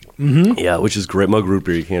forward. Yeah, which is great. Mug root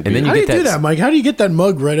beer, you can't And beat then it. How you do you get do that- that, Mike? How do you get that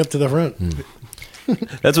mug right up to the front?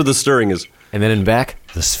 That's what the stirring is. And then in back,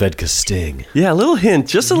 the Svedka Sting. Yeah, a little hint,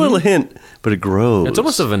 just a little hint, but it grows. It's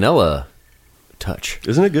almost a vanilla touch.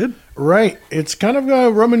 Isn't it good? Right. It's kind of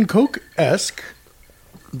rum and coke-esque.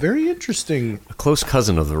 Very interesting. A close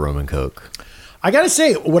cousin of the Roman Coke. I got to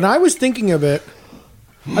say, when I was thinking of it,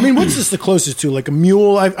 I mean, what's this the closest to? Like a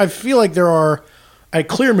mule? I feel like there are, at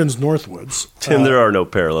Clearman's Northwoods. Tim, there are no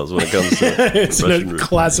parallels when it comes to It's in Russian a root.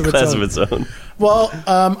 class of its Class own. of its own. Well,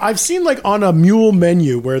 I've seen like on a mule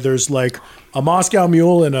menu where there's like a Moscow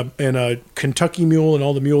mule and a Kentucky mule and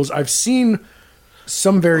all the mules. I've seen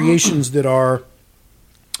some variations that are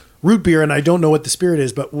root beer, and I don't know what the spirit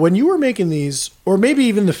is. But when you were making these, or maybe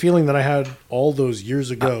even the feeling that I had all those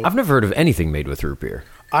years ago, I've never heard of anything made with root beer.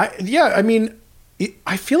 I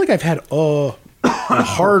feel like I've had a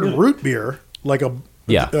hard root beer, like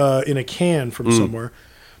in a can from somewhere.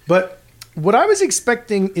 But what I was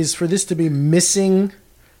expecting is for this to be missing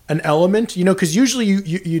an element, because usually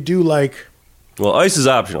you do like, Well, ice is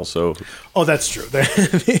optional, so oh, that's true.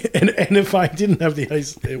 and if I didn't have the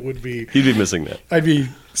ice, it would be, you'd be missing that. I'd be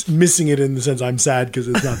missing it in the sense I'm sad because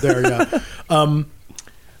it's not there. Yeah.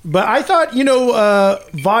 But I thought,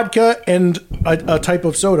 vodka and a type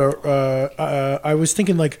of soda. I was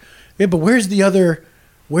thinking like, yeah, but where's the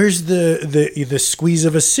squeeze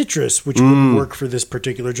of a citrus, which would work for this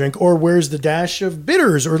particular drink, or where's the dash of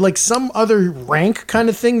bitters, or like some other rank kind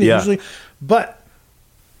of thing that Yeah. usually. But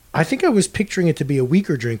I think I was picturing it to be a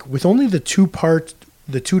weaker drink with only the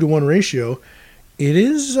 2-to-1 ratio. It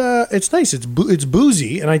is. It's nice. It's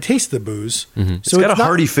boozy, and I taste the booze. Mm-hmm. It's got a not-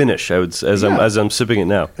 hearty finish. I would, as I'm sipping it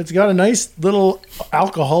now. It's got a nice little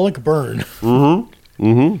alcoholic burn.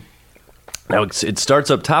 Now it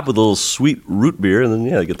starts up top with a little sweet root beer, and then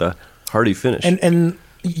you get the hearty finish. And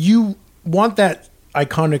you want that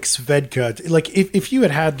iconic Svedka. Like if you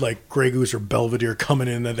had like Grey Goose or Belvedere coming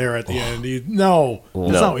in there at the end, that's No.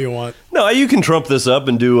 not what you want. no, you can trump this up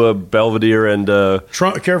and do a Belvedere and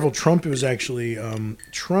Careful, Trump was actually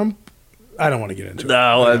Trump. I don't want to get into it.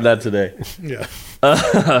 no, not today. Yeah.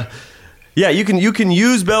 Yeah, you can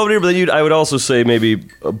use Belvedere, but then I would also say maybe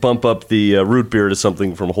bump up the root beer to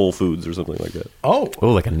something from Whole Foods or something like that. Oh,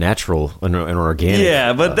 like a natural, an organic.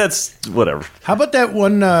 Yeah, but that's whatever. how about that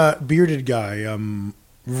one bearded guy,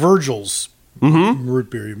 Virgil's root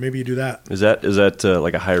beer? Maybe you do that. Is that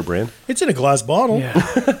like a higher brand? It's in a glass bottle.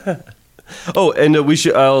 Yeah. Oh, and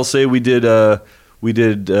I'll say we did. What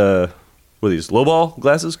are these? Lowball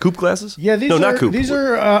glasses? Coupe glasses? Yeah, these no, are not coupe. These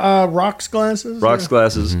are rocks glasses. Rocks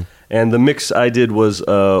glasses. And the mix I did was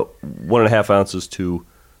 1.5 ounces to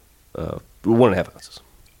 1.5 ounces.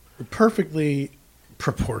 Perfectly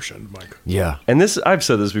proportioned, Mike. Yeah. And this, I've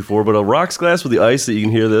said this before, but a rocks glass with the ice that you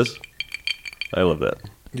can hear this, I love that.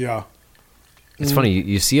 Yeah. It's funny,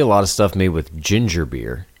 you see a lot of stuff made with ginger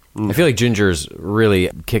beer. I feel like ginger's really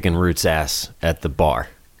kicking Root's ass at the bar.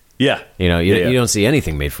 Yeah. You know, you don't see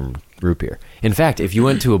anything made from root beer. In fact, if you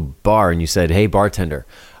went to a bar and you said, "Hey, bartender,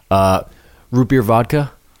 root beer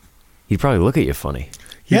vodka," he'd probably look at you funny.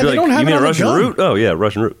 Yeah, You'd be they don't have you it mean on a the Russian gun. root? Oh, yeah,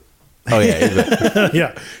 Russian root. Oh,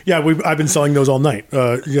 yeah. Yeah. I've been selling those all night.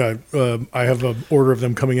 I have an order of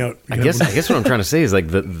them coming out. I guess what I'm trying to say is like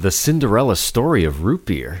the Cinderella story of root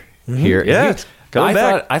beer here. Yeah, coming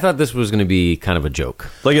back. I thought this was going to be kind of a joke.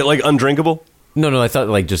 Like undrinkable? No, I thought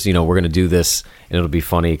like just, we're going to do this and it'll be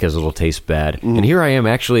funny because it'll taste bad. And here I am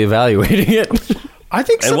actually evaluating it. I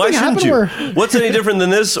think And something why shouldn't happened you? where What's any different than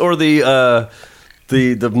this or the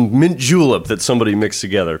mint julep that somebody mixed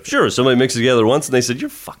together? Sure, somebody mixed it together once and they said, "You're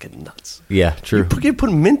fucking nuts. Yeah, true. You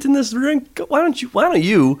put mint in this drink? Why don't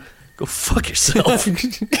you go fuck yourself?"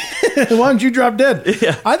 why don't you drop dead?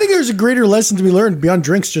 Yeah. I think there's a greater lesson to be learned beyond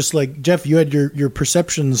drinks. Just like Jeff, you had your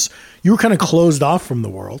perceptions. You were kind of closed off from the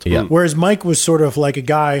world. Yeah. Whereas Mike was sort of like a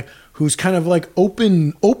guy who's kind of like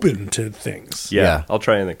open to things. Yeah. I'll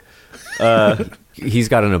try anything. He's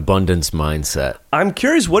got an abundance mindset. I'm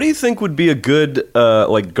curious, what do you think would be a good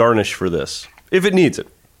like garnish for this? If it needs it.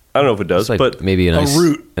 I don't know if it does, It's like but maybe an ice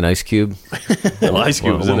cube. ice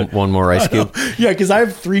cubes in it. One more ice cube. Yeah, because I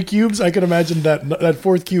have 3 cubes. I can imagine that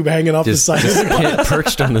fourth cube hanging off Just the side. of the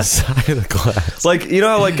perched on the side of the glass. Like, you know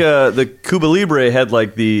how like the Cuba Libre had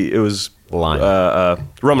like it was Lime.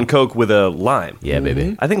 rum and Coke with a lime. Yeah,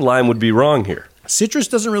 baby. I think lime would be wrong here. Citrus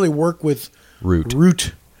doesn't really work with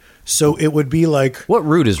Root. So it would be like What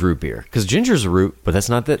root is root beer? Because ginger's a root, but that's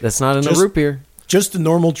not in the Just- root beer. just a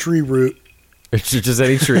normal tree root. It's just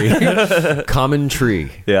any tree. Common tree.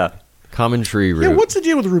 Yeah. Common tree root. Yeah, what's the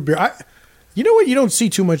deal with root beer? You know what you don't see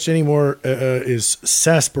too much anymore is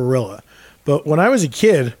sarsaparilla. But when I was a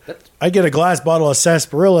kid, I'd get a glass bottle of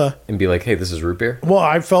sarsaparilla. And be like, hey, this is root beer? Well,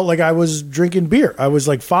 I felt like I was drinking beer. I was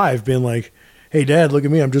like 5, being like, "Hey, Dad, look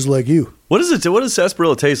at me. I'm just like you." What does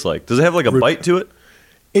sarsaparilla taste like? Does it have like a bite to it?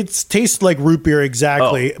 It tastes like root beer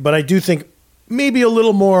exactly, but I do think maybe a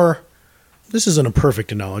little more. This isn't a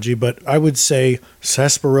perfect analogy, but I would say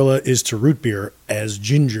sarsaparilla is to root beer as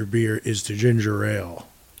ginger beer is to ginger ale.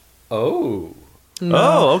 Oh.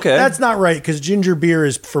 Oh, okay. That's not right because ginger beer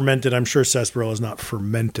is fermented. I'm sure sarsaparilla is not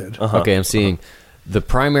fermented. Okay, I'm seeing the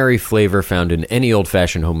primary flavor found in any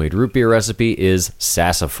old-fashioned homemade root beer recipe is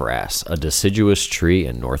sassafras, a deciduous tree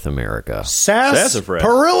in North America.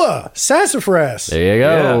 Sarsaparilla. Sassafras. There you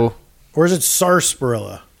go. Yeah. Or is it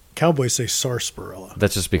sarsaparilla? Cowboys say sarsaparilla.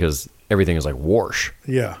 That's just because everything is like wash.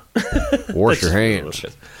 Yeah. Wash your hands.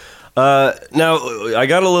 Now I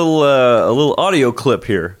got a little audio clip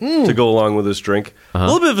here to go along with this drink. A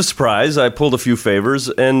little bit of a surprise. I pulled a few favors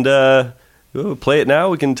and we'll play it now.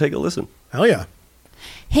 We can take a listen. Hell yeah.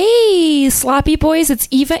 Hey, Sloppy Boys, it's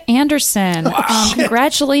Eva Anderson.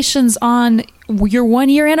 Congratulations on your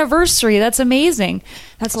 1-year anniversary. That's amazing.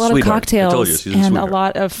 That's a lot Sweetheart. of cocktails I told you, she's a and a sweetheart.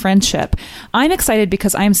 lot of friendship. I'm excited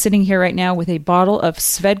because I'm sitting here right now with a bottle of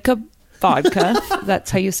Svedka vodka. That's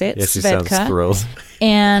how you say it, Yes, she sounds Svedka. thrilled.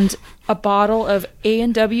 And a bottle of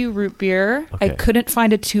A&W root beer. I Okay. couldn't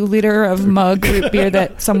find a 2-liter of mug root beer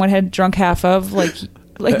that someone had drunk half of, like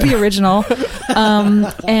the original.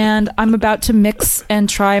 And I'm about to mix and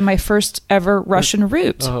try my first ever Russian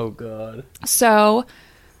root. Oh, God. So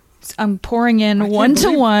I'm pouring in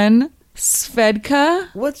 1-to-1 Svedka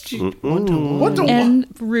What's What the and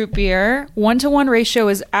root beer. 1-to-1 ratio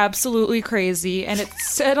is absolutely crazy. And it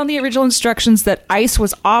said on the original instructions that ice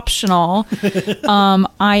was optional.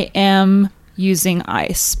 I am using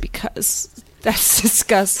ice because that's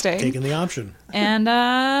disgusting. Taking the option.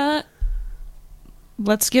 And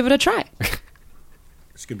let's give it a try.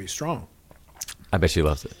 It's going to be strong. I bet she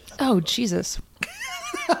loves it. Oh, Jesus.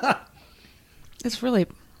 It's really,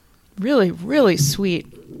 really, really sweet.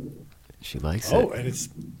 She likes Oh, it. and it's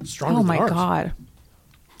stronger Oh, than my ours. God.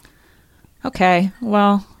 Okay.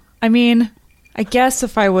 Well, I mean, I guess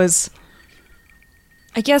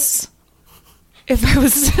if I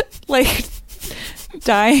was like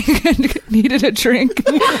dying and needed a drink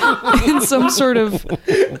in some sort of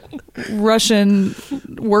Russian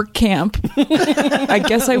work camp, I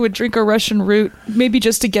guess I would drink a Russian root, maybe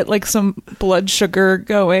just to get like some blood sugar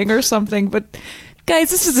going or something. But guys,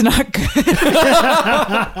 this is not good.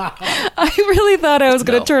 I really thought I was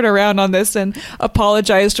going to turn around on this and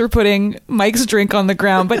apologize for putting Mike's drink on the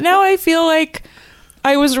ground, but now I feel like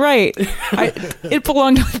I was right. It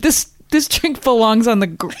belonged. This drink belongs on the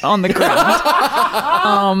ground,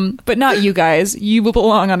 but not you guys. You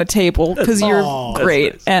belong on a table because you're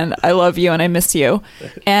great, nice. and I love you and I miss you.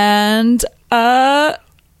 And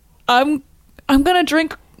I'm gonna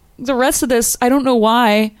drink the rest of this. I don't know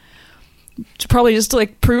why. Probably just to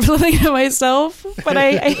like prove something to myself, but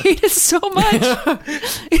I hate it so much.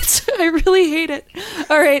 I really hate it.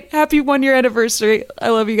 All right, happy 1 year anniversary. I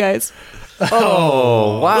love you guys.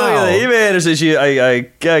 Oh, wow. Look at that. Eva Anderson,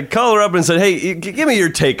 I called her up and said, hey, give me your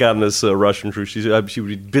take on this Russian fruit. She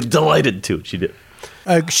would be delighted to. She did.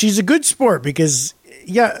 She's a good sport because,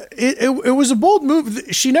 it was a bold move.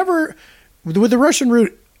 She never, with the Russian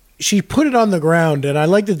root, she put it on the ground, and I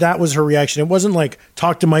liked that was her reaction. It wasn't like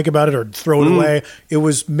talk to Mike about it or throw it away. It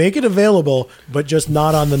was make it available, but just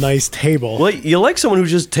not on the nice table. Well, you like someone who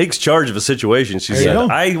just takes charge of a situation. She said,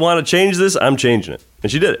 I want to change this. I'm changing it.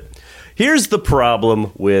 And she did it. Here's the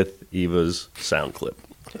problem with Eva's sound clip.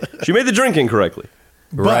 She made the drink incorrectly.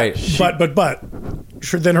 Right. But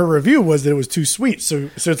then her review was that it was too sweet. So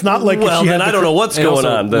it's not like Well, if she then had I don't know what's going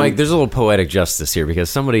on. Then. Mike, there's a little poetic justice here because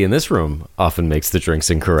somebody in this room often makes the drinks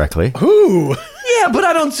incorrectly. Who? Yeah, but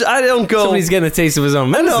I don't go. Somebody's getting a taste of his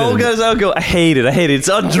own medicine. No, guys, I'll go. I hate it. It's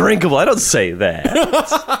undrinkable. I don't say that.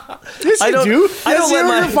 Yes, you do.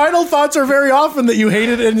 Your final thoughts are very often that you hate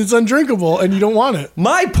it and it's undrinkable and you don't want it.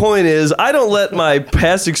 My point is, I don't let my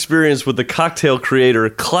past experience with the cocktail creator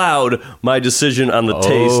cloud my decision on the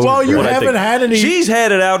taste. Well, you What I haven't think. had any. She's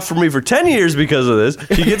had it out for me for 10 years because of this.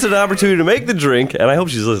 She gets an opportunity to make the drink, and I hope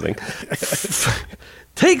she's listening.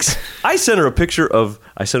 I sent her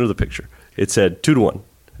the picture. It said 2-1.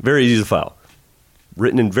 Very easy to follow.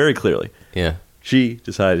 Written in very clearly. Yeah. She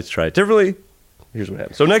decided to try it differently. Here's what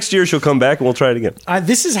happened. So next year she'll come back and we'll try it again.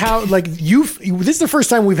 This is how, like, this is the first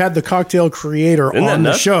time we've had the cocktail creator Isn't that on the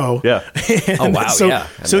nuts? show. Yeah. Oh, wow,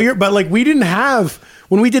 yeah. But like, we didn't have,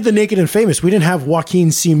 when we did the Naked and Famous, we didn't have Joaquin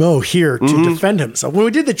Simo here to defend himself. When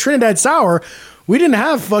we did the Trinidad Sour, we didn't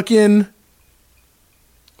have fucking.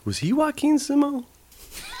 Was he Joaquin Simo?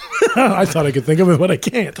 I thought I could think of it, but I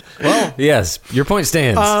can't. Well, yes, your point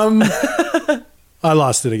stands. I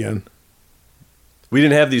lost it again. We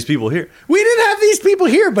didn't have these people here. We didn't have these people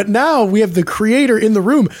here, but now we have the creator in the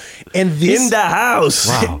room. And this In the house.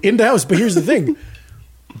 Wow. in the house. But here's the thing.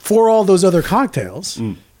 For all those other cocktails,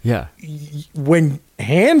 yeah. when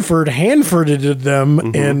Hanforded them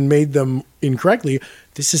and made them incorrectly,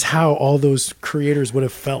 this is how all those creators would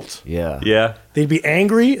have felt. Yeah. Yeah. They'd be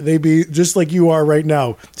angry. They'd be just like you are right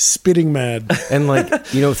now, spitting mad. And like,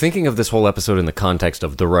 thinking of this whole episode in the context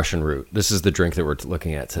of the Russian root, this is the drink that we're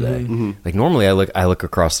looking at today. Like normally I look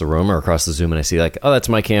across the room or across the Zoom and I see like, oh, that's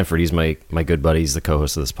Mike Hanford. He's my good buddy. He's the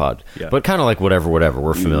co-host of this pod. Yeah. But kind of like whatever,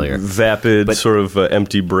 we're familiar. Vapid, sort of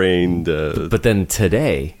empty-brained. But then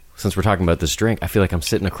today, since we're talking about this drink, I feel like I'm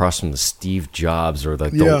sitting across from the Steve Jobs or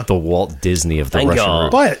the Walt Disney of the Thank Russian y'all.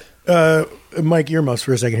 root. But Mike, earmuffs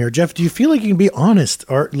for a second here. Jeff, do you feel like you can be honest,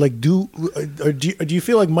 or like do you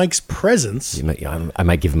feel like Mike's presence? I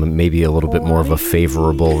might give him maybe a little bit more of a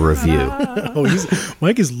favorable review.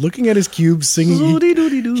 Mike is looking at his cubes, singing.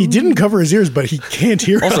 He didn't cover his ears, but he can't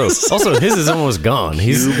hear us. Also, his is almost gone.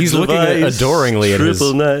 He's looking adoringly at his.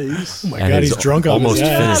 Triple nice. Oh my God, he's drunk on almost his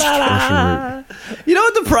ass. finished Russian root. You know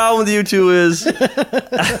what the problem with you two is?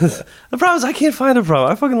 The problem is I can't find a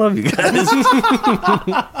problem. I fucking love you guys.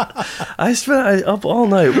 I spent up all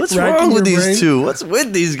night. What's Racking wrong with your these brain? two? What's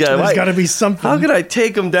with these guys? There's got to be something. How can I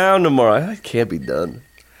take them down tomorrow? It can't be done.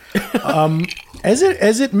 As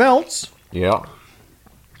it melts, Yeah.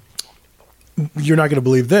 you're not going to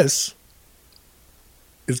believe this.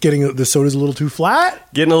 It's getting the soda's a little too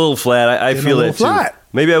flat. Getting a little flat. I Getting feel a that little too. flat.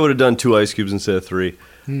 Maybe I would have done 2 ice cubes instead of 3.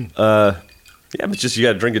 Yeah, but just you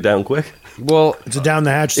got to drink it down quick. Well, It's a down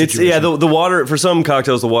the hatch It's situation. the water for some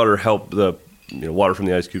cocktails. The water water from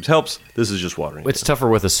the ice cubes helps. This is just watering. it's tougher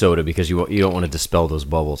with a soda because you don't want to dispel those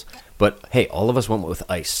bubbles. But hey, all of us went with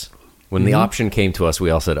ice. When the option came to us, we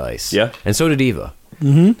all said ice. Yeah. And so did Eva.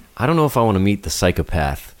 Mm-hmm. I don't know if I want to meet the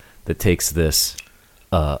psychopath that takes this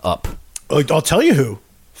up. I'll tell you who.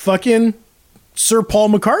 Fucking Sir Paul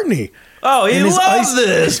McCartney. Oh, he And his loves ice-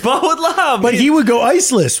 this. Paul would love. But he would go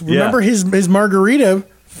iceless. Remember his margarita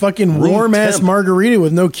fucking Room warm ass temp. margarita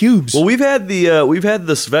with no cubes. Well, we've had the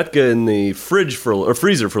Svedka in the freezer for a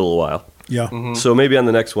little while. Yeah. So maybe on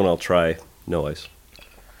the next one I'll try no ice.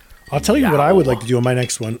 I'll tell you what I would like to do on my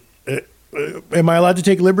next one. Am I allowed to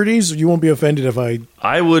take liberties? You won't be offended if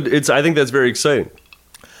I would. I think that's very exciting.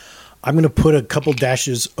 I'm going to put a couple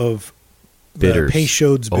dashes of Bitters.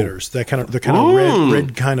 Peychaud's bitters. That kind of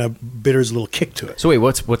red kind of bitters, a little kick to it. So wait,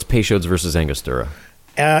 what's Peychaud's versus Angostura?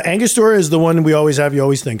 Angostura is the one we always have. You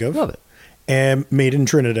always think of. Love it. And made in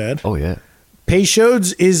Trinidad. Oh yeah.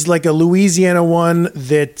 Peychaud's is like a Louisiana one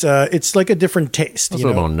that it's like a different taste. That's You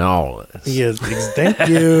what know? about now. Yes, thank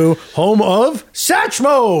you. Home of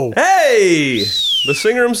Satchmo. Hey, the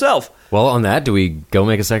singer himself. Well, on that, do we go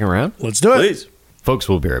make a second round? Let's do it. Please. Folks,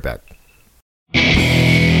 we'll be right back.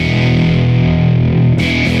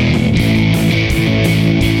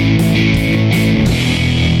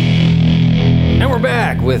 And we're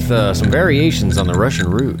back with some variations on the Russian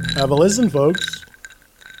root. Have a listen, folks.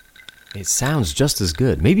 It sounds just as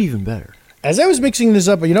good, maybe even better. As I was mixing this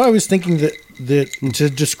up, I was thinking that to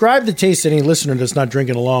describe the taste to any listener that's not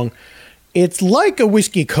drinking along, it's like a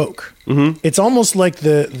whiskey Coke. Mm-hmm. It's almost like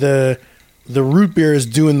the root beer is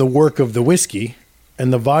doing the work of the whiskey,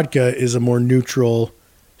 and the vodka is a more neutral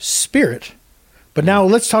spirit. But now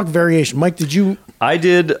let's talk variation. Mike, did you? I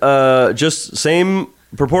did just same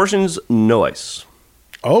proportions, no ice.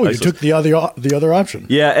 Oh, you Ice. took the other option.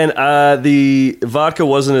 Yeah, and the vodka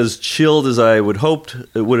wasn't as chilled as I would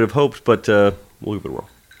have hoped, but we'll give it a whirl.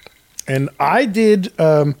 And I did.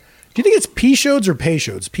 Do you think it's Peychaud's or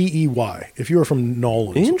Peychaud's? Pey. If you were from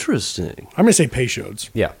Nolans, Interesting. I'm going to say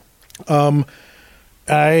Peychaud's. Yeah.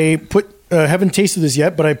 I haven't tasted this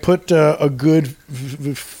yet, but I put a good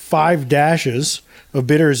 5 dashes of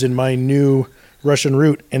bitters in my new Russian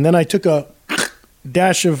root, and then I took a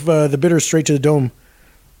dash of the bitters straight to the dome.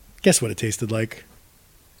 Guess what it tasted like?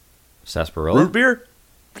 Sarsaparilla? Root beer?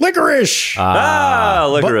 Licorice.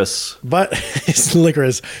 Licorice. But it's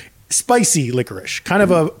licorice, spicy licorice, kind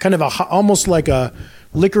of a almost like a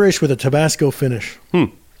licorice with a Tabasco finish.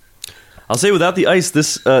 I'll say without the ice,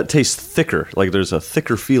 this tastes thicker. Like there's a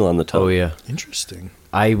thicker feel on the tongue. Oh, yeah. Interesting.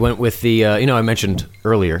 I went with the, I mentioned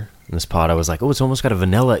earlier in this pod, I was like, oh, it's almost got a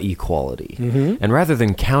vanilla-y quality. Mm-hmm. And rather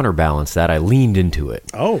than counterbalance that, I leaned into it.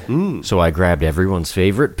 Oh. So I grabbed everyone's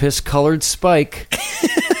favorite piss-colored spike,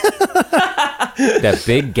 that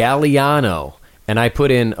big Galliano, and I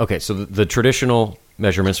put in, so the traditional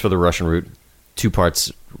measurements for the Russian root, 2 parts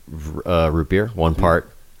root beer, 1 part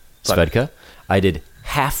Svedka. I did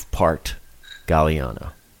half part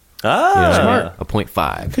Galliano. Smart. A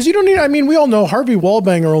 0.5. Because you don't need, we all know Harvey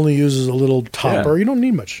Wallbanger only uses a little topper. Yeah. You don't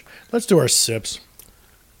need much. Let's do our sips.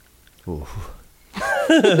 Wrong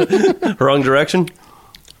direction?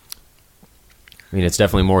 It's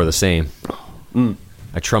definitely more of the same.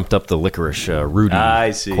 I trumped up the licorice rooty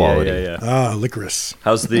I see. quality. Yeah. Licorice.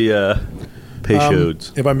 How's the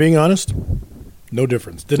Peychaud's? If I'm being honest, no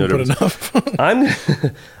difference. Didn't No put difference.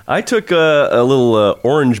 enough. I took a little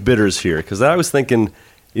orange bitters here because I was thinking,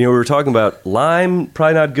 we were talking about lime,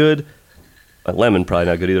 probably not good. Lemon, probably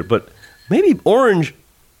not good either. But maybe orange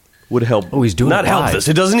would help. Oh, he's doing not it help live. this.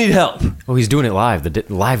 It doesn't need help. Oh, he's doing it live. The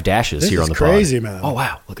live dashes This here is on the crazy, pod. man. Oh,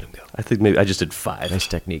 wow. Look at him go. I think maybe I just did 5. Nice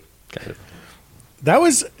technique. Kind of.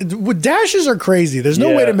 Dashes are crazy. There's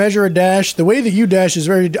no Yeah. way to measure a dash. The way that you dash is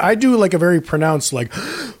I do like a very pronounced like,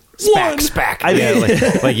 Spack.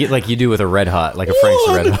 Yeah, like you do with a Red Hot, like a Frank's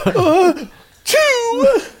Red Hot.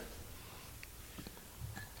 2.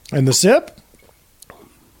 And the sip?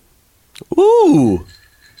 Ooh,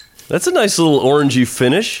 that's a nice little orangey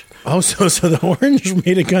finish. Oh, so the orange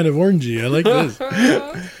made it kind of orangey. I like this.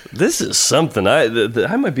 This is something.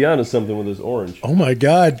 I might be onto something with this orange. Oh my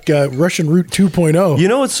God, Russian Root 2.0. You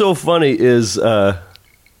know what's so funny is,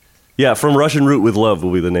 From Russian Root with Love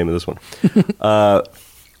will be the name of this one.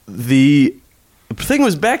 The thing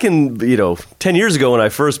was back in, 10 years ago when I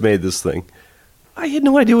first made this thing, I had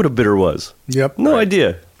no idea what a bitter was. Yep. No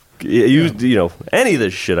idea. Any of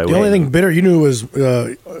this shit I The only thing bitter you knew was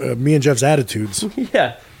me and Jeff's attitudes.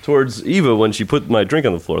 Yeah, towards Eva when she put my drink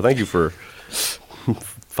on the floor. Thank you for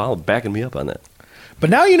backing me up on that.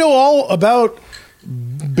 But now you know all about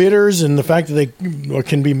bitters and the fact that they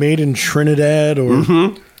can be made in Trinidad or...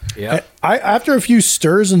 Mm-hmm. Yeah. I after a few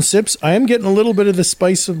stirs and sips, I am getting a little bit of the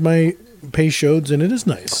spice of my Peychaud's, and it is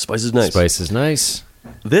nice. Spice is nice. Spice is nice.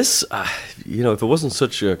 This, if it wasn't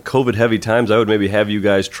such COVID-heavy times, I would maybe have you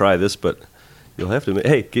guys try this, but you'll have to,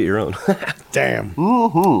 get your own. Damn.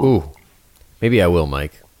 Ooh. Maybe I will,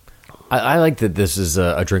 Mike. I like that this is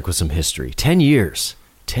a drink with some history. 10 years.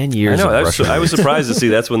 10 years I know. of Russian I was surprised to see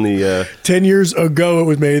that's when the 10 years ago it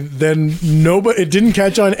was made. Then nobody, it didn't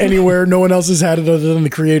catch on anywhere. No one else has had it other than the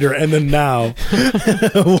creator. And then now,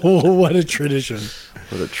 what a tradition.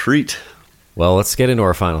 what a treat. Well, let's get into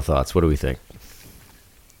our final thoughts. What do we think?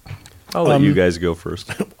 I'll let you guys go first.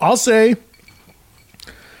 I'll say,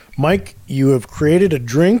 Mike, you have created a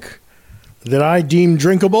drink that I deem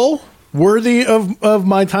drinkable, worthy of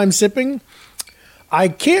my time sipping. I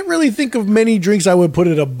can't really think of many drinks I would put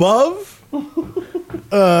it above.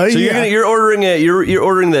 So you're ordering you're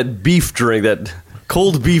ordering that beef drink, that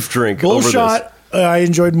cold beef drink. Bullshot. I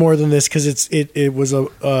enjoyed more than this because it was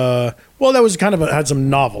a well, that was kind of had some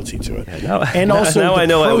novelty to it. Also now I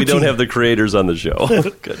know why we don't have the creators on the show.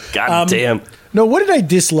 God damn. No, what did I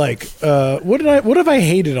dislike? What have I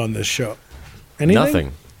hated on this show? Anything?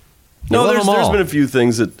 Nothing. No, You love there's them all. been a few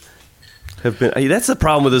things that have been. That's the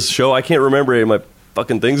problem with this show. I can't remember any of my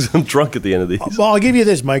fucking things. I'm drunk at the end of these. Well, I'll give you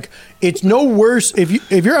this, Mike. It's no worse if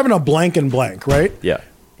you're having a blank and blank, right? Yeah.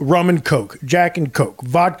 Rum and Coke, Jack and Coke,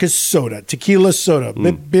 vodka soda, tequila soda,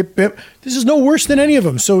 bip, bip, bip. This is no worse than any of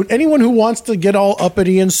them. So anyone who wants to get all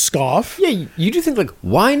uppity and scoff. Yeah, you do think, like,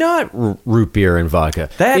 why not root beer and vodka?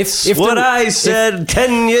 That's If what there- I said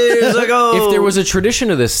 10 years ago. If there was a tradition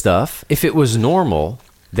of this stuff, if it was normal,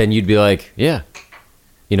 then you'd be like, yeah.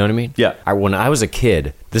 You know what I mean? Yeah. When I was a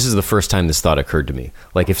kid, this is the first time this thought occurred to me.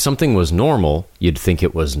 Like, if something was normal, you'd think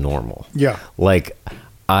it was normal. Yeah. Like,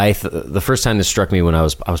 the first time this struck me when I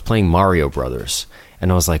was playing Mario Brothers,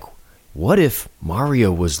 and I was like, what if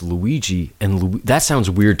Mario was Luigi and that sounds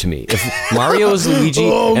weird to me. If Mario was Luigi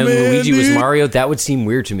Oh, and man, Luigi was dude. Mario, that would seem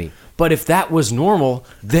weird to me. But if that was normal,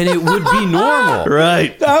 then it would be normal.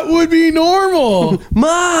 Right. That would be normal.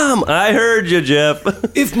 Mom, I heard you, Jeff.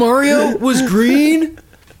 If Mario was green,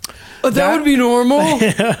 that would be normal.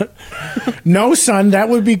 No, son, that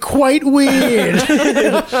would be quite weird.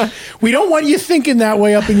 We don't want you thinking that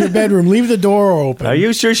way up in your bedroom. Leave the door open.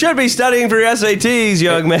 You sure should be studying for your SATs,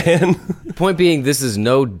 young man. Point being, this is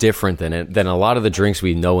no different than a lot of the drinks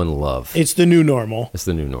we know and love. It's the new normal. It's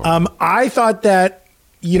the new normal. I thought that,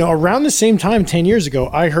 around the same time, 10 years ago,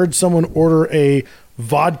 I heard someone order a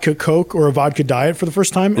vodka Coke or a vodka diet for the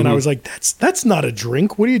first time. And I was like, that's not a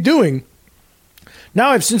drink. What are you doing?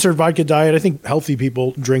 Now I've since heard vodka diet. I think healthy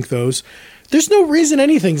people drink those. There's no reason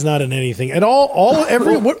anything's not in anything at all.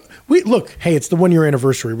 Look, hey, it's the 1 year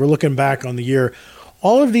anniversary. We're looking back on the year.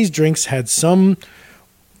 All of these drinks had some,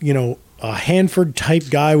 a Hanford type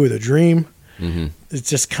guy with a dream. Mm-hmm. It's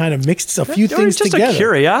just kind of mixed a few things just together. a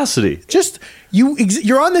curiosity. Just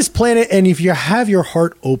you're on this planet, and if you have your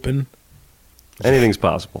heart open, Anything's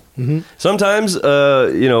possible. Mm-hmm. Sometimes,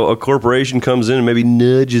 a corporation comes in and maybe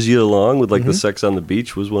nudges you along with, like, the Sex on the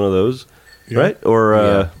Beach was one of those, right?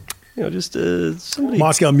 Or, just somebody.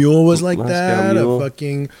 Moscow Mule was like Moscow that. Mule. A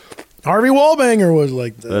fucking Harvey Wallbanger was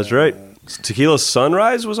like that. That's right. Tequila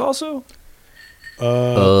Sunrise was also.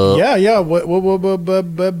 Yeah.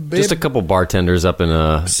 Just a couple bartenders up in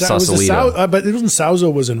Sausalito. But it wasn't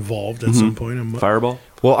Sauzo was involved at some point. Fireball.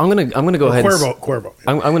 Well, I'm gonna go ahead. Cuervo.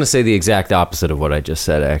 I'm gonna say the exact opposite of what I just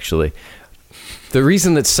said. Actually, the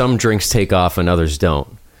reason that some drinks take off and others don't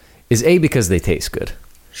is because they taste good.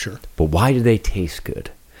 Sure. But why do they taste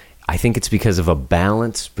good? I think it's because of a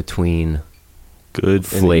balance between Good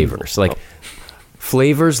flavors, like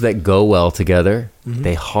flavors that go well together.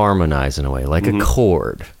 They harmonize in a way, like a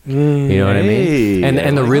chord. You know what I mean?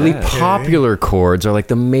 And the really popular chords are like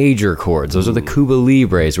the major chords. Those are the Cuba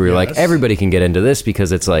Libres, where you're like, everybody can get into this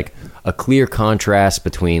because it's like a clear contrast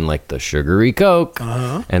between like the sugary Coke,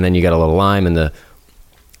 and then you got a little lime and the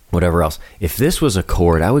whatever else. If this was a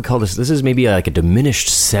chord, I would call this is maybe like a diminished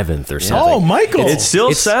seventh or something. Oh, Michael. It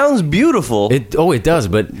still sounds beautiful. It does,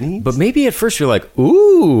 but maybe at first you're like,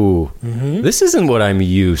 ooh, this isn't what I'm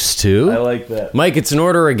used to. I like that. Mike, it's an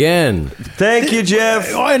order again. Thank you,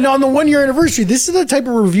 Jeff. And on the 1 year anniversary, this is the type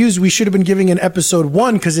of reviews we should have been giving in episode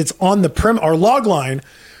 1 because it's on our log line.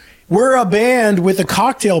 We're a band with a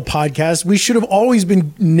cocktail podcast. We should have always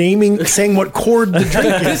been saying what chord the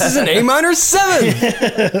drink is. This is an A minor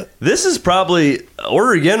 7. This is probably,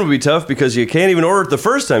 order again would be tough because you can't even order it the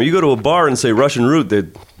first time. You go to a bar and say Russian root,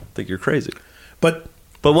 they'd think you're crazy. But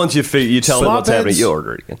once you tell them what's happening, Slopheads you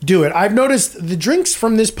order it again. do it. I've noticed the drinks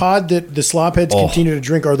from this pod that the Slopheads continue to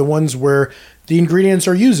drink are the ones where the ingredients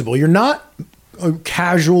are usable. You're not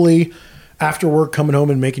casually after work coming home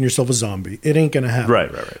and making yourself a zombie. It ain't going to happen.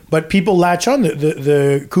 Right. But people latch on.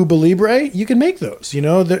 The Cuba Libre, you can make those.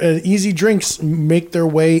 The easy drinks make their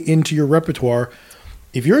way into your repertoire.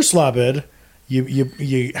 If you're a slobhead, you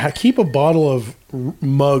keep a bottle of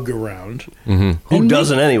mug around. Who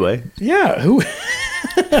doesn't anyway? Yeah, who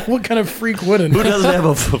What kind of freak wouldn't? Who doesn't have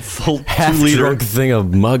a full 2 half liter? drunk thing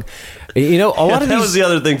of mug. You know, a lot of That these. was the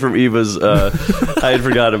other thing from Eva's. I had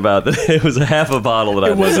forgotten about that. It was a half a bottle that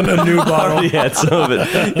I It wasn't a new I already bottle. had some of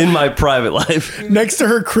it in my private life. Next to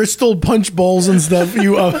her crystal punch bowls and stuff,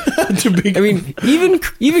 you to be. I mean,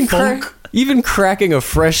 even cracking a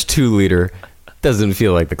fresh 2 liter doesn't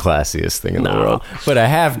feel like the classiest thing in the world. But a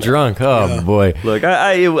half drunk, oh boy. Look,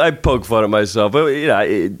 I poke fun at myself, but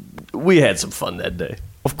we had some fun that day.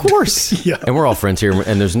 Of course. Yeah. And we're all friends here,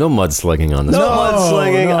 and there's no mudslinging on this. No one.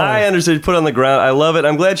 mudslinging. no. I understand. Put on the ground. I love it.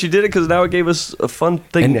 I'm glad she did it because now it gave us a fun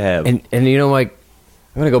thing to have. And you know, like,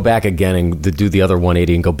 I'm going to go back again and do the other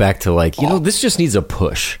 180 and go back to, like, this just needs a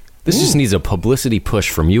push. This just needs a publicity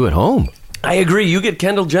push from you at home. I agree. You get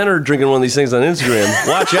Kendall Jenner drinking one of these things on Instagram.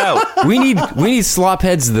 Watch out. We need slop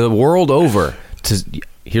heads the world over.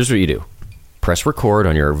 Here's what you do. Press record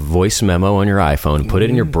on your voice memo on your iPhone, put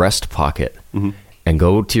it in your breast pocket, and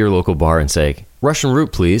go to your local bar and say, Russian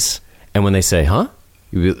root, please. And when they say, huh?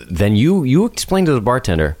 Then you explain to the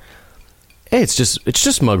bartender, hey, it's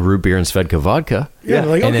just mug root beer and Svedka vodka. yeah,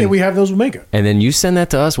 like, And okay, then- we have those. We'll make it. And then you send that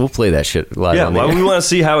to us. We'll play that shit live Yeah, on the well, air. we want to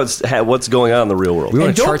see what's going on in the real world. We want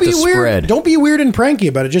And to don't chart be the weird. spread. Don't be weird and pranky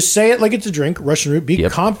about it. Just say it like it's a drink. Russian root. Be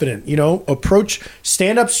Yep. confident. Approach.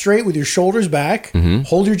 Stand up straight with your shoulders back.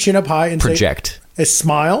 Hold your chin up high and Project. Say, a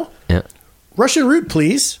smile. Yeah. Russian root,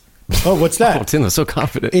 please. Oh, what's Oh, that? Tim was so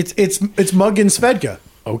confident. It's mug and Svedka.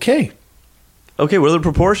 Okay. Okay, what are the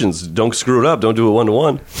proportions? Don't screw it up. Don't do it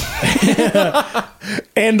 1-to-1.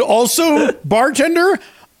 And also, bartender,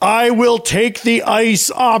 I will take the ice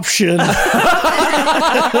option.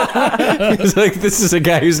 It's like, this is a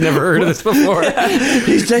guy who's never heard of this before.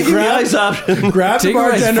 He's taking the ice option. Grab the Take her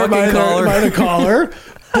by his bartender by fucking collar. the collar,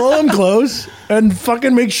 pull him close, and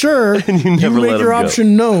fucking make sure you never let make him your go.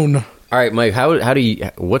 option known. All right, Mike, how do you,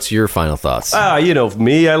 what's your final thoughts?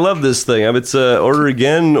 Me, I love this thing. It's order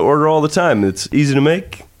again, order all the time. It's easy to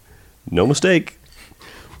make, no mistake.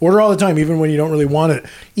 Order all the time, even when you don't really want it.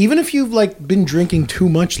 Even if you've been drinking too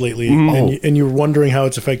much lately and you're wondering how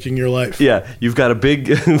it's affecting your life. Yeah, you've got a big,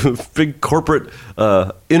 big corporate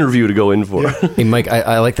interview to go in for. Hey, Mike,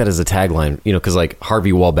 I like that as a tagline, because like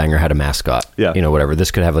Harvey Wallbanger had a mascot. Yeah. Whatever. This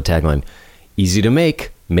could have a tagline: easy to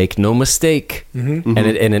make no mistake. And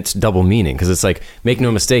it's double meaning because it's like make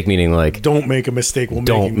no mistake, meaning like Don't make a mistake. We'll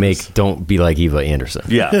don't be like Eva Anderson.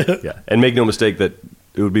 Yeah, yeah. And make no mistake that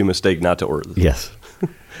it would be a mistake not to order this. Yes.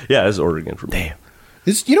 Yeah, it's order again for me.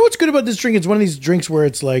 Damn. What's good about this drink? It's one of these drinks where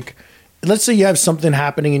it's like, let's say you have something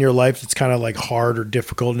happening in your life that's kind of like hard or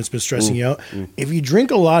difficult and it's been stressing you out. If you drink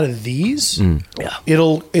a lot of these,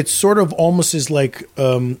 it's sort of almost as like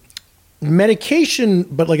medication,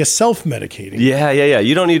 but like a self-medicating. Yeah.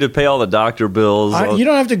 You don't need to pay all the doctor bills. You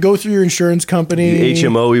don't have to go through your insurance company, the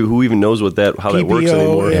HMO. Who even knows how that PPO, works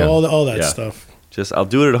anymore? yeah, all that Yeah. stuff. Just I'll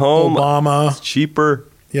do it at home. Obama. It's cheaper.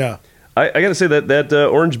 Yeah, I got to say that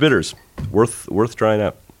orange bitters worth trying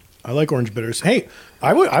out. I like orange bitters. Hey,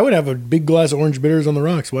 I would have a big glass of orange bitters on the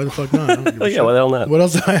rocks. Why the fuck not? I don't give a Oh yeah, shit. why the hell not? What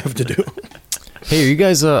else do I have to do? Hey, are you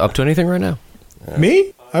guys up to anything right now?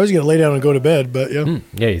 Me? I was gonna lay down and go to bed, but yeah.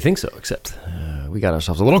 Yeah, you think so? Except we got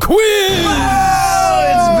ourselves a little quiz.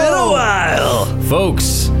 It's been a while.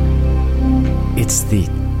 Folks, it's the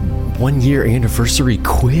 1-year anniversary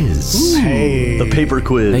quiz. Hey, The paper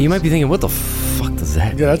quiz. Now you might be thinking, what the fuck does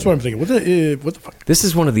that yeah, that's what I'm thinking. What the fuck? This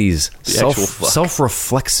is one of these actual fuck.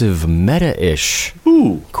 self-reflexive meta-ish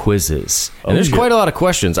quizzes. And there's yeah. quite a lot of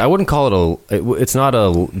questions. I wouldn't call it it's not a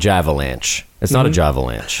Javalanche. It's not a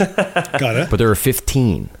Javalanche. Got it. But there are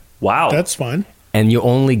 15. Wow. That's fine. And you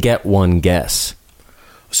only get one guess.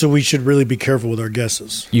 So we should really be careful with our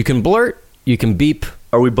guesses. You can blurt, you can beep,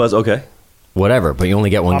 Are we buzz? Okay. whatever, but you only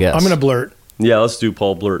get one guess. I'm gonna blurt. Yeah, let's do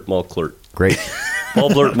Paul Blurt, Mall Clerk. Great. Paul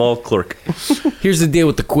Blurt, Mall Clerk. Here's the deal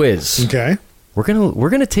with the quiz. Okay. We're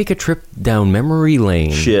gonna take a trip down memory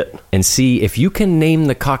lane. Shit. And see if you can name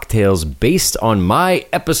the cocktails based on my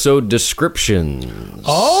episode descriptions.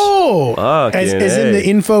 Oh, Fucking as in A. the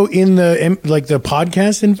info in the the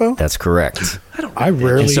podcast info. That's correct. I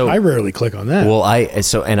rarely so- I rarely click on that. Well, I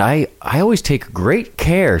always take great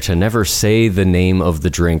care to never say the name of the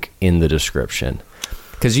drink in the description,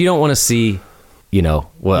 because you don't want to see, Yeah.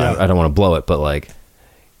 I don't want to blow it, but like,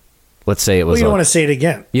 let's say it was. you don't want to say it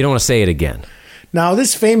again. You don't want to say it again. Now,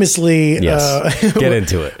 this famously, Yes. Get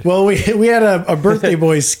into it. Well, we had a birthday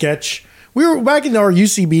boys sketch. We were back in our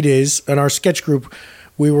UCB days, in our sketch group.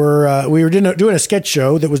 We were doing a sketch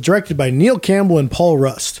show that was directed by Neil Campbell and Paul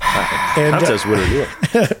Rust. And, Contest winner.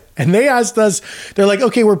 Yeah. and they asked us, they're like,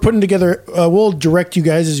 okay, we're putting together, we'll direct you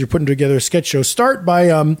guys as you're putting together a sketch show. Start by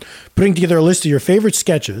putting together a list of your favorite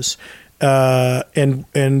sketches.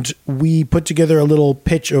 and we put together a little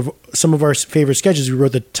pitch of some of our favorite sketches. We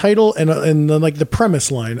wrote the title and then like the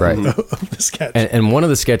premise line Right. of the sketch. And one of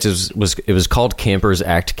the sketches was called Campers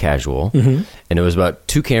Act Casual, and it was about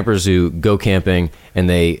two campers who go camping and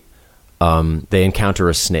they encounter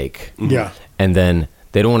a snake. Yeah. And then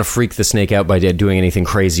they don't want to freak the snake out by doing anything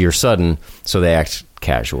crazy or sudden, so they act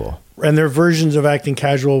casual. And their versions of acting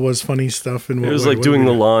casual was funny stuff. And It was like doing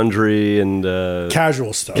the laundry and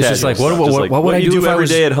casual stuff. It's just like Casual what, stuff, what, just what would like I what you do if do I every was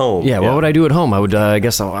day at home. Yeah, Yeah. what would I do at home? I would I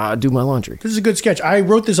guess I'll do my laundry. This is a good sketch. I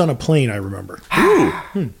wrote this on a plane, I remember.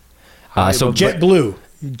 So JetBlue.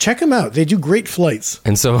 Check them out. They do great flights.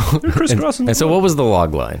 and so crisscrossing and so what was the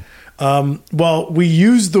log line? Well, we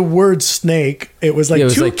used the word snake. It was like, Yeah, it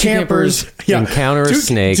was two, like two campers, campers encounter a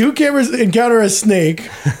snake. Two campers encounter a snake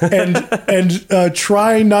and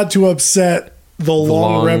try not to upset the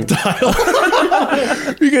long reptile.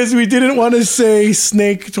 Because we didn't want to say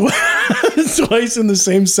snake twice in the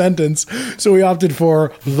same sentence. So we opted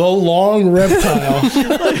for the long reptile.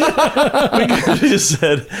 We just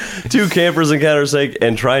said two campers encounter a snake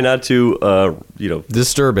and try not to,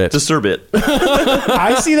 Disturb it. disturb it.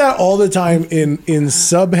 I see that all the time in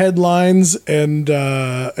sub headlines and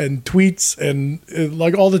tweets and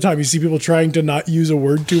like all the time. You see people trying to not use a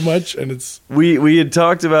word too much, and it's We had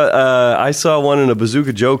talked about. I saw one in a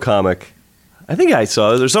Bazooka Joe comic. I think I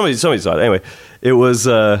saw it. Or somebody saw it. Anyway, it was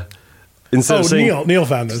instead of saying Neil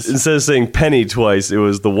found this instead of saying penny twice, it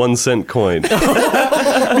was the 1 cent coin.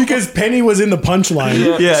 because penny was in the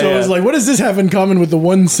punchline. Yeah, so I was yeah. like, what does this have in common with the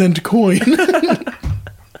 1 cent coin?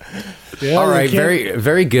 Yeah, All you right, can't- very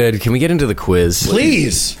very good. Can we get into the quiz?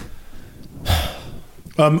 please.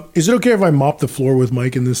 Is it okay if I mop the floor with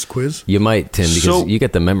Mike in this quiz? You might, Tim, because So- you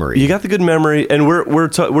get the memory. You got the good memory, and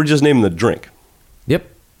we're just naming the drink. Yep.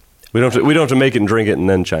 We don't have to make it and drink it and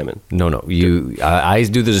then chime in. No. You I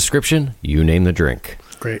do the description. You name the drink.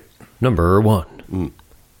 Great. Number 1.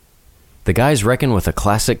 The guys reckon with a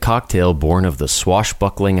classic cocktail born of the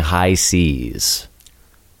swashbuckling high seas.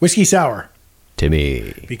 Whiskey sour.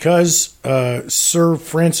 Timmy. Because Sir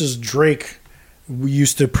Francis Drake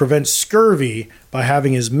used to prevent scurvy by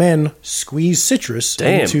having his men squeeze citrus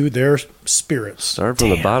Damn. into their spirits. Start from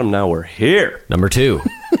the bottom. Now we're here. Number 2.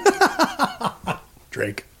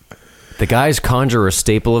 Drake. The guys conjure a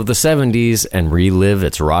staple of the 70s and relive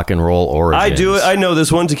its rock and roll origins. I do it. I know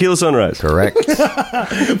this one. Tequila Sunrise. Correct.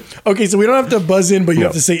 Okay, so we don't have to buzz in, but you No.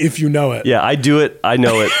 have to say if you know it. Yeah, I do it. I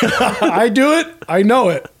know it. I do it. I know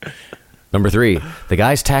it. Number 3. The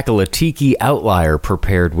guys tackle a tiki outlier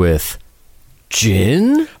prepared with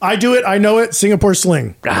gin? I do it. I know it. Singapore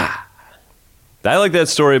Sling. I like that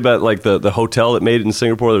story about like the hotel that made it in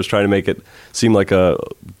Singapore that was trying to make it seem like a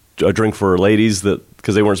drink for ladies that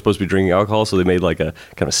because they weren't supposed to be drinking alcohol, so they made like a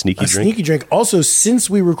kind of sneaky drink. Sneaky drink. Also, since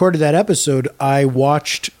we recorded that episode, I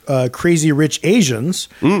watched Crazy Rich Asians,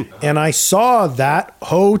 and I saw that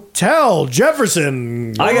hotel,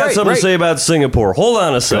 Jefferson. I got something to say about Singapore. Hold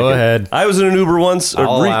on a second. ahead. I was in an Uber once,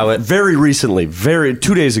 I'll allow it. very recently, 2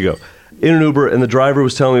 days ago, in an Uber, and the driver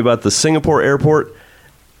was telling me about the Singapore airport.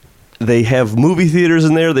 They have movie theaters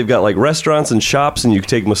in there. They've got like restaurants and shops, and you can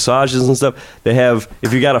take massages and stuff. They have,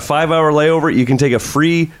 if you got a 5-hour layover, you can take a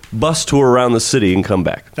free bus tour around the city and come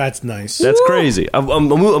back. That's nice. That's crazy. A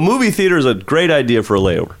movie theater is a great idea for a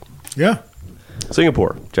layover. Yeah.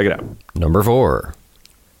 Singapore, check it out. Number 4.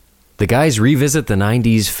 The guys revisit the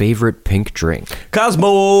 90s favorite pink drink.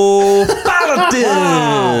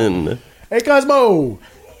 Cosmopolitan. Hey, Cosmo.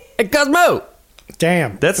 Hey, Cosmo!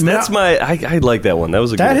 Damn. That's Now, my. I like that one. That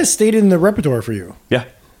was a that good. has stayed in the repertoire for you. Yeah.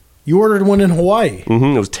 You ordered one in Hawaii.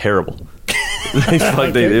 It was terrible.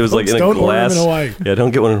 It was like in a Don't order them glass. in Hawaii. Yeah,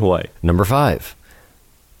 don't get one in Hawaii. Number 5.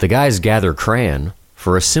 The guys gather crayon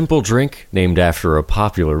for a simple drink named after a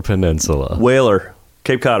popular peninsula. Whaler,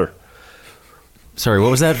 Cape Codder. Sorry,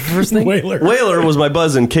 what was that first thing? Whaler. Whaler was my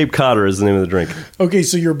buzzin'. Cape Codder is the name of the drink. Okay,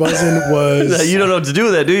 so your buzz-in was... You don't know what to do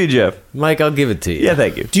with that, do you, Jeff? Mike, I'll give it to you. Yeah,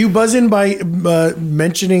 thank you. Do you buzz in by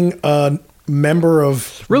mentioning a member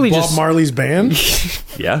of Really Bob just- Marley's band?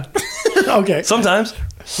 Yeah, Okay. sometimes.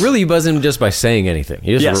 Really, you buzz in just by saying anything.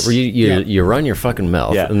 You just Yes. you run your fucking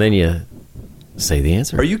mouth, Yeah. and then you say the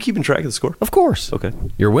answer. Are you keeping track of the score? Of course. Okay,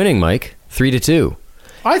 You're winning, Mike. 3-2.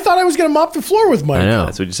 I thought I was going to mop the floor with Mike. I know.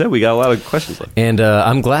 that's what you said. We got a lot of questions left. And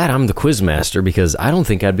I'm glad I'm the quiz master because I don't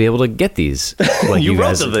think I'd be able to get these like You you wrote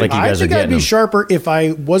guys, the thing. like you I guys are think I'd getting be them. sharper if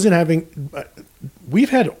I wasn't having...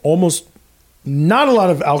 we've had almost not a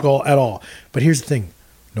lot of alcohol at all. But here's the thing.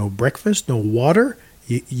 No breakfast, no water,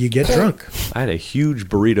 you get drunk. I had a huge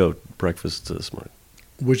burrito breakfast this morning.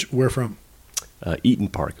 Where from? Eaton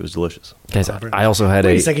Park. It was delicious. Guys, I also had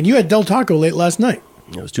Wait a a second. You had Del Taco late last night.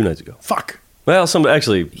 It was 2 nights ago. Fuck. Well,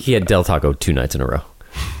 actually, He had Del Taco 2 nights in a row.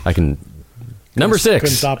 I can. Number Couldn't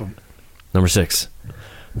 6. stop him. Number 6.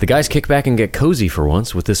 The guys kick back and get cozy for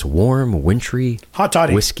once with this warm, wintry Hot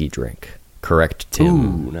toddy. whiskey drink. Correct,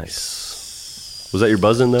 Tim. ooh, nice. Was that your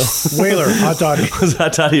buzzing, though? Whaler, hot toddy. Was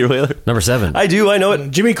that Toddy your whaler? Number 7. I know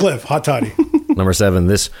it. Jimmy Cliff, hot toddy. Number 7.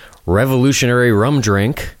 This revolutionary rum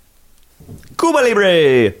drink Cuba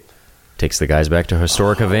Libre. takes the guys back to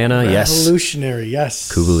historic Havana. Yes. Revolutionary,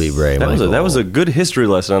 yes. Cuba Libre. That was a good history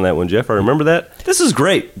lesson on that one, Jeff. I remember that. This is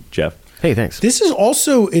great, Jeff. Hey, thanks. This is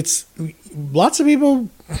also, it's lots of people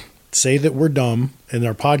say that we're dumb and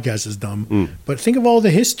our podcast is dumb, but think of all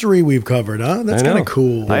the history we've covered, huh? That's I know. kind of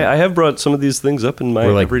cool. I have brought some of these things up in my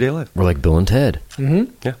everyday life. We're like Bill and Ted.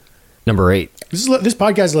 Yeah. Number 8. This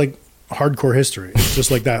podcast is like hardcore history,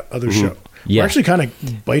 just like that other show. Yeah. We're actually kind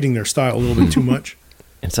of biting their style a little bit too much.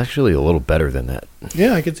 It's actually a little better than that.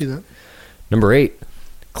 Yeah, I can see that. Number 8.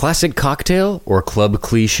 Classic cocktail or club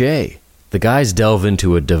cliche? The guys delve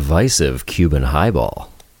into a divisive Cuban highball.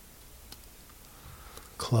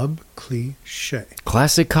 Club cliche.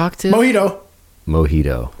 Classic cocktail? Mojito.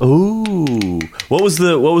 Mojito. Ooh. What was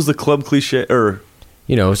the club cliche or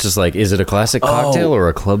You know, it's just like, is it a classic cocktail or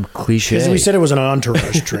a club cliche? Because we said it was an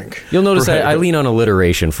entourage drink. You'll notice Right. I lean on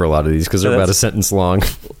alliteration for a lot of these because they're about a sentence long.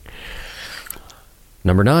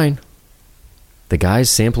 Number 9. The guys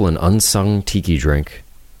sample an unsung tiki drink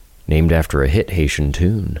named after a hit Haitian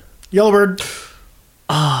tune. Yellowbird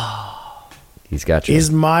He's got you. is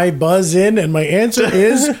my buzz in, and my answer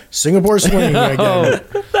is Singapore Swing again.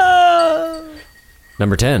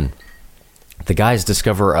 Number 10. The guys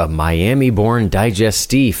discover a Miami-born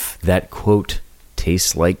digestif that, quote,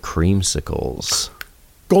 tastes like creamsicles.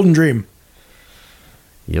 Golden Dream.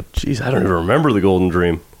 Yep. Jeez, I don't even remember the Golden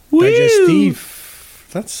Dream. Digestif.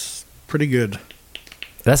 That's pretty good.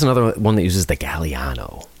 That's another one that uses the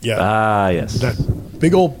Galliano. Yeah. Ah, yes. That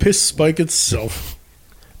big old piss spike itself.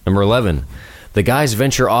 Number 11. The guys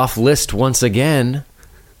venture off list once again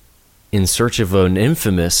in search of an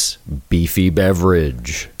infamous beefy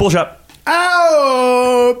beverage. Bullshit.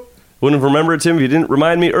 Ow! Wouldn't have remembered it, Tim, if you didn't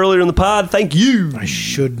remind me earlier in the pod. Thank you. I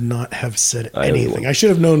should not have said I anything. know. I should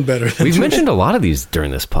have known better. Than We've to. mentioned a lot of these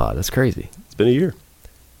during this pod. That's crazy. It's been a year.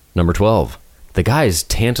 Number 12. The guys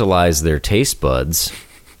tantalize their taste buds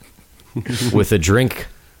with a drink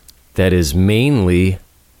that is mainly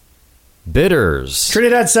bitters.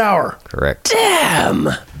 Trinidad Sour. Correct. Damn.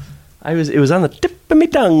 It was on the tip of my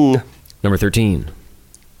tongue. Number 13.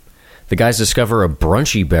 The guys discover a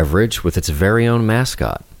brunchy beverage with its very own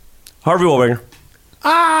mascot. Harvey Wallbanger.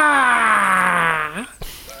 Ah!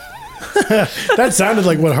 That sounded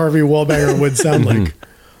like what Harvey Wallbanger would sound like.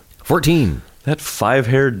 14. That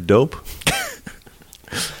 5-haired dope.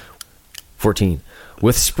 14.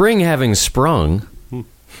 With spring having sprung,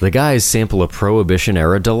 the guys sample a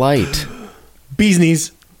Prohibition-era delight. Bee's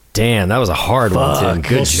knees. Damn, that was a hard one, Tim.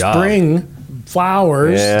 Good Well, job. Spring,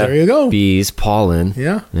 flowers. Yeah. There you go. Bees, pollen.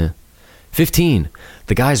 Yeah. 15.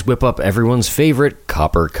 The guys whip up everyone's favorite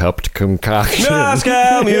copper-cupped concoction.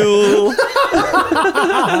 Moscow Mule.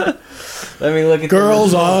 Let me look at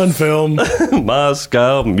Girls on film.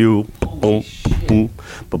 Moscow Mule. Boom, boom,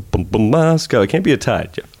 boom, boom, boom, Moscow. It can't be a tie,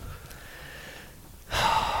 Jeff.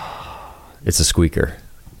 It's a squeaker.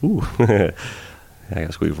 Ooh. I got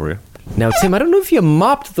a squeak for you. Now, Tim, I don't know if you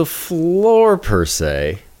mopped the floor per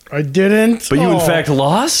se, I didn't. But you, in Oh. fact,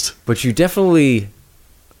 lost? but you definitely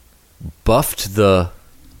buffed the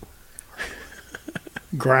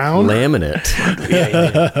Ground.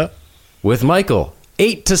 laminate. With Michael.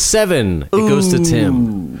 8-7. It goes to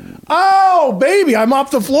Tim. Oh, baby, I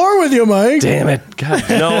mopped the floor with you, Mike. Damn it. God.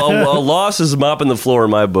 No, a loss is mopping the floor in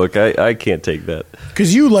my book. I can't take that.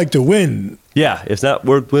 Because you like to win. Yeah, it's not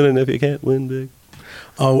worth winning if you can't win big.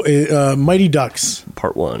 Oh, Mighty Ducks.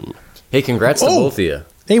 Part 1. Hey, congrats to Oh. both of you.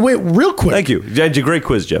 Hey, wait, real quick. Thank you. You had a great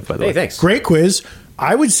quiz, Jeff, by the way. Hey, thanks. Great quiz.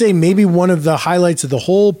 I would say maybe one of the highlights of the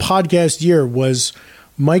whole podcast year was,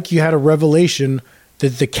 Mike, you had a revelation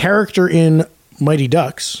that the character in Mighty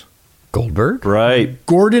Ducks, Goldberg? Right.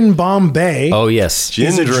 Gordon Bombay, Oh, yes. Gin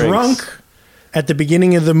is a drinks. drunk at the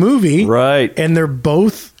beginning of the movie. Right. And they're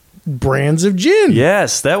both brands of gin.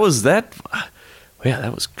 Yes, that was that. Yeah,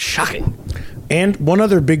 that was shocking. And one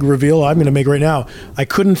other big reveal I'm going to make right now. I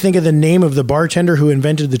couldn't think of the name of the bartender who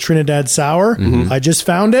invented the Trinidad Sour. I just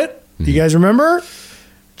found it. You guys remember?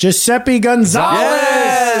 Giuseppe Gonzalez.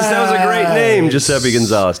 Yes, that was a great name, Giuseppe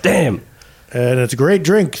Gonzalez. Damn. And it's a great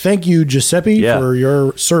drink. Thank you, Giuseppe, Yeah. for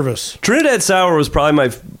your service. Trinidad Sour was probably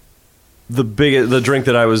the drink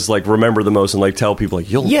that I was like remember the most and like tell people like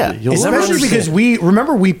you'll never Especially understand. because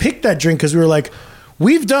we picked that drink because we were like,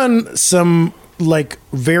 we've done some like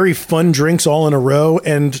very fun drinks all in a row,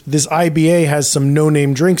 and this IBA has some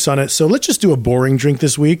no-name drinks on it. So let's just do a boring drink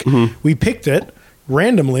this week. We picked it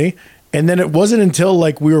randomly, and then it wasn't until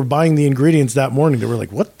like we were buying the ingredients that morning that we're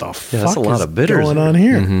like, "What the fuck that's a lot is of bitters going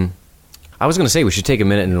here. on here?" I was going to say we should take a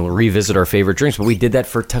minute and revisit our favorite drinks, but we did that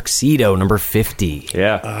for Tuxedo number 50.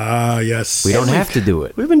 Yeah. Ah, yes. We don't have to do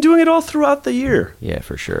it. We've been doing it all throughout the year. Yeah,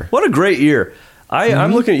 for sure. What a great year.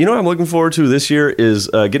 I'm looking, you know what I'm looking forward to this year is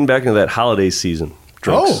getting back into that holiday season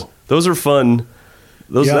drinks. Oh. Those are fun.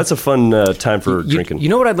 Yeah. That's a fun time for drinking. You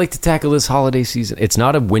know what I'd like to tackle this holiday season? It's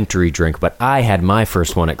not a wintry drink, but I had my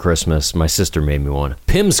first one at Christmas. My sister made me one.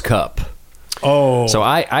 Pim's Cup. Oh. So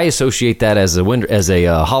I associate that as a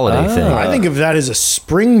holiday thing. I think of that as a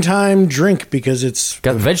springtime drink because it's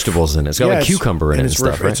Got vegetables in it. It's got like cucumber in it and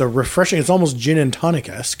stuff, right? It's a refreshing. It's almost gin and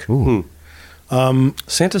tonic-esque. Santa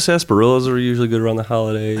sarsaparillas are usually good around the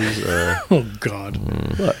holidays. Oh, God.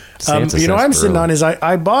 What? Santa You know what I'm sitting sarsaparilla. on is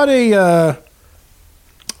I bought a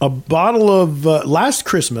bottle of last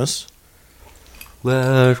Christmas.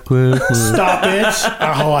 Last Christmas. Stop it.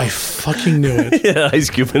 Oh, I fucking knew it. Yeah,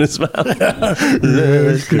 ice cube in his mouth. I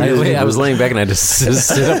was laying back and I just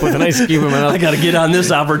sit up with an ice cube in my mouth I got to get on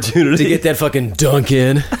this opportunity. to get that fucking dunk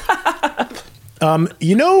in.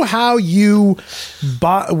 You know how you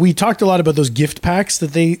bought? We talked a lot about those gift packs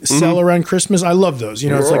that they sell around Christmas. I love those.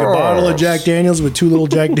 You know, it's like a bottle of Jack Daniels with 2 little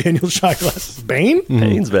Jack Daniels shot glasses. Bane?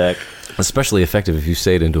 Pain's back. Especially effective if you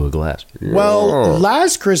say it into a glass. Well,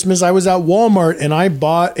 last Christmas I was at Walmart and I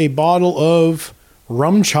bought a bottle of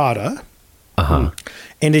rum chata.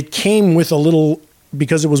 And it came with a little,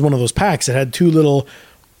 because it was one of those packs, it had 2 little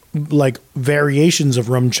like variations of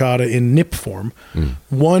rum chata in nip form.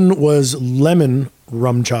 One was lemon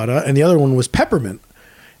rum chata and the other one was peppermint.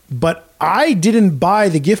 But I didn't buy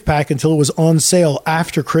the gift pack until it was on sale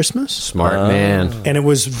after Christmas. Smart man. And it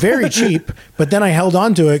was very cheap, but then I held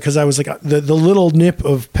on to it because I was like, the little nip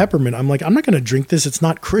of peppermint. I'm like, I'm not going to drink this. It's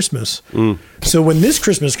not Christmas. So when this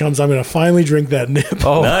Christmas comes, I'm going to finally drink that nip.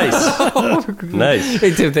 Oh, Nice. Nice.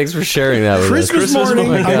 hey, Tim, thanks for sharing that with Christmas us. morning, Oh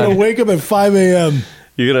my I'm God. going to wake up at 5 a.m.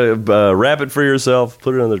 You're going to wrap it for yourself,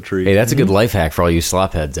 put it on the tree. Hey, that's a good life hack for all you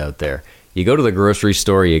slopheads out there. You go to the grocery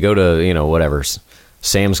store, you go to, whatever,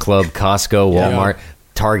 Sam's Club, Costco, Walmart,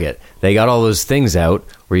 Target. They got all those things out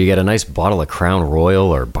where you get a nice bottle of Crown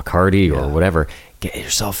Royal or Bacardi or whatever. Get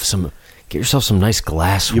yourself some nice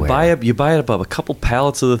glassware. You buy up a couple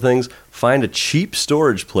pallets of the things, find a cheap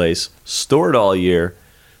storage place, store it all year.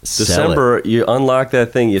 Sell December, you unlock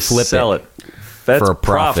that thing, you Flip sell it. That's for a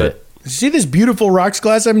profit. See this beautiful rocks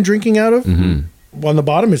glass I'm drinking out of? On the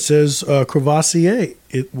bottom, it says Courvoisier.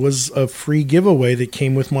 It was a free giveaway that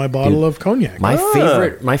came with my bottle of cognac.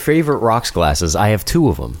 My favorite rocks glasses, I have 2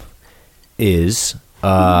 of them, is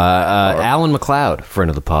Alan McLeod, friend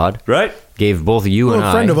of the pod. Right? Gave both you and a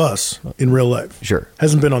I. friend of us in real life. Sure.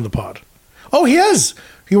 Hasn't been on the pod. Oh, he has.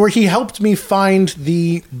 He helped me find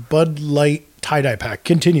the Bud Light tie-dye pack.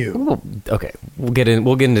 Continue. Well, okay, we'll get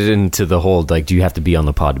into the whole, like, do you have to be on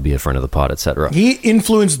the pod to be a friend of the pod, etc. He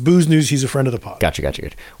influenced Booze News. He's a friend of the pod. Gotcha.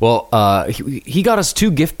 Well, he got us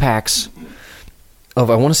 2 gift packs of,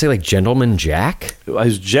 I want to say, like, Gentleman Jack. It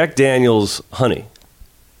was Jack Daniels honey. Is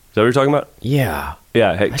that what you're talking about? Yeah.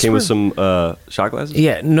 Yeah, it came with swear- some shot glasses.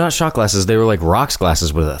 Yeah, not shot glasses. They were like rocks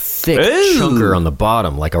glasses with a thick Ew. chunker on the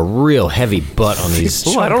bottom, like a real heavy butt on these.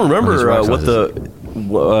 Oh, I don't on these remember rocks what the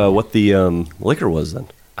glasses. liquor was then.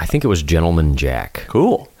 I think it was Gentleman Jack.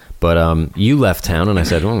 Cool. But you left town, and I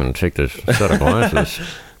said, well, I'm going to take this set of glasses.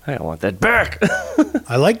 I don't want that back.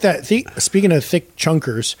 I like that. Speaking of thick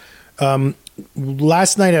chunkers,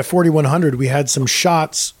 last night at 4100, we had some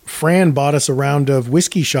shots. Fran bought us a round of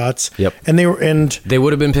whiskey shots. Yep. And They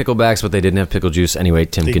would have been picklebacks, but they didn't have pickle juice. Anyway,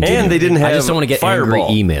 Tim, continue. And they didn't I have just don't want to get Fireball.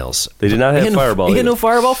 angry emails. They did not have Fireball You had no either.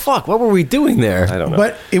 Fireball? Fuck, what were we doing there? I don't know.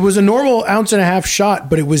 But it was a normal 1.5 ounce shot,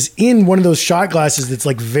 but it was in one of those shot glasses that's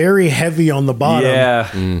like very heavy on the bottom.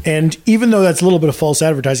 Yeah. And even though that's a little bit of false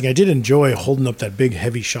advertising, I did enjoy holding up that big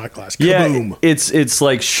heavy shot glass. Yeah, Kaboom. it's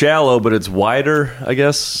like shallow, but it's wider, I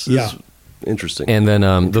guess. Yeah. Interesting. And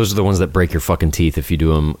then those are the ones that break your fucking teeth if you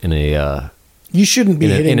do them in a You shouldn't be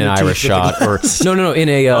hitting in an your teeth Irish with the shot or glass. no in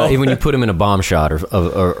a when you put them in a bomb shot or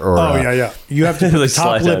Oh, yeah. You have to put They the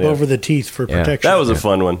slide top lip down, yeah. over the teeth for Yeah. protection. That was a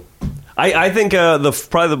fun one. I think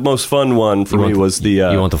probably the most fun one for me was the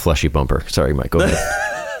you want the fleshy bumper. Sorry, Mike. Go ahead.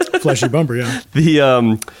 fleshy bumper, yeah.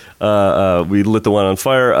 we lit the one on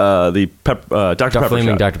fire. The Dr. Pepper Flaming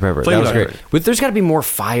shot. Dr. Pepper. Flaming That was Dr. great. But there's got to be more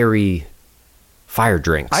fiery fire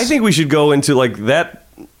drinks. I think we should go into like that.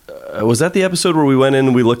 Was that the episode where we went in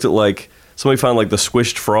and we looked at like somebody found like the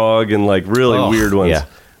squished frog and like really Oh, weird ones? yeah.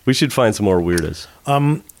 We should find some more weirdos.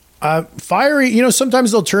 Fiery,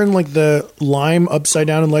 sometimes they'll turn like the lime upside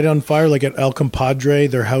down and light it on fire. Like at El Compadre,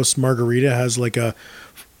 their house margarita has like a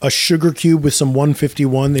sugar cube with some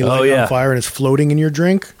 151. They light it on fire and it's floating in your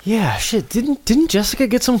drink. Yeah, shit. Didn't Jessica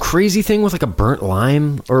get some crazy thing with like a burnt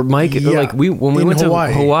lime? Or Mike, Yeah, like when we in went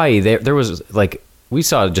Hawaii. to Hawaii, there was like we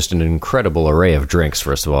saw just an incredible array of drinks.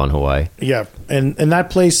 First of all, in Hawaii, Yeah, and that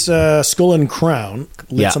place, Skull and Crown,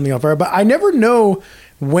 lit Yeah. something on fire. But I never know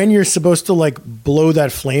when you're supposed to like blow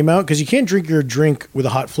that flame out because you can't drink your drink with a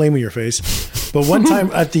hot flame in your face. But one time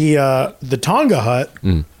at the Tonga Hut,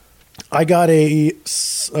 I got a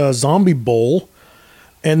zombie bowl,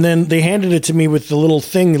 and then they handed it to me with the little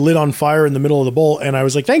thing lit on fire in the middle of the bowl, and I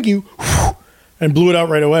was like, "Thank you," and blew it out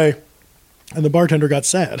right away. And the bartender got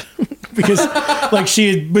sad because like she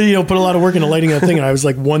had put a lot of work into lighting that thing, and I was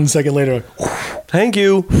like 1 second later, Thank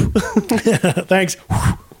you. thanks.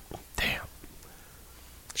 Damn.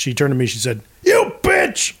 She turned to me. She said, "You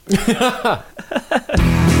bitch."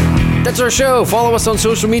 that's our show. Follow us on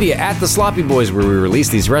social media at The Sloppy Boys, where we release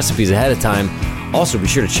these recipes ahead of time. Also, be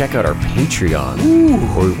sure to check out our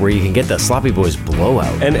Patreon, where you can get the Sloppy Boys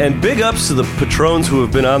blowout. And big ups to the patrons who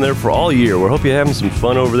have been on there for all year. We hope you're having some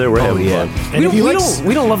fun over there. We're having fun. And if you like,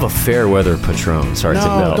 We don't love a fair weather Patron. Sorry to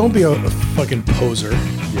no, know. don't be a fucking poser.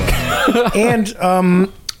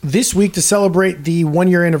 And this week to celebrate the 1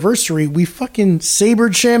 year anniversary, we fucking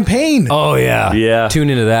sabered champagne. Oh yeah, Yeah. Tune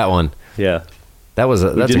into that one. Yeah. That was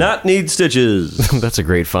We do not need stitches. that's a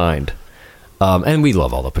great find. And we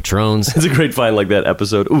love all the patrons. It's a great find, like that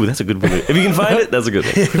episode. Ooh, that's a good one. If you can find it, that's a good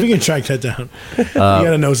one. If you can track that down, you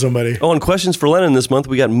gotta know somebody. Oh, and questions for Lennon this month,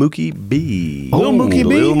 we got Mookie B. Little Mookie B?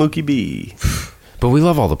 Little Mookie B. But we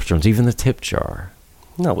love all the patrons, even the tip jar.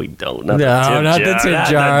 No, we don't. Not the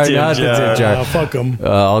tip jar. Oh, fuck them.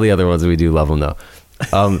 All the other ones we do love them though.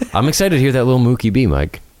 I'm excited to hear that little Mookie B,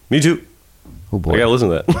 Mike. Me too. Oh boy, I gotta listen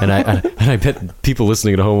to that. and I bet people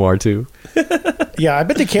listening at home are too. Yeah, I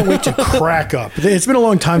bet they can't wait to crack up. It's been a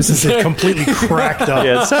long time since they completely cracked up.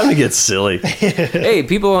 Yeah, it's time to get silly. Hey,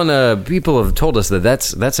 people have told us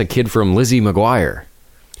that's a kid from Lizzie McGuire.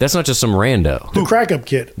 That's not just some rando. The crack up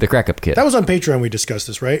kid. The crack up kid. That was on Patreon. We discussed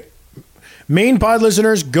this, right? Main pod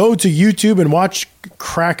listeners, go to YouTube and watch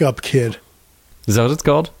Crack Up Kid. Is that what it's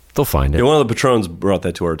called? They'll find it. Yeah, one of the patrons brought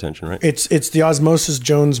that to our attention, right? It's the Osmosis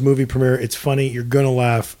Jones movie premiere. It's funny. You're gonna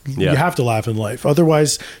laugh. Yeah. You have to laugh in life.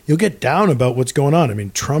 Otherwise, you'll get down about what's going on. I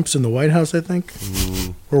mean, Trump's in the White House, I think,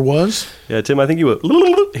 or was. Yeah, Tim, I think you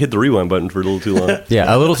hit the rewind button for a little too long.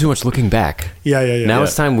 Yeah, a little too much looking back. Yeah. Now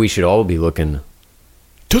it's time we should all be looking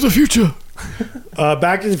to the future.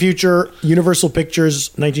 Back to the Future, Universal Pictures,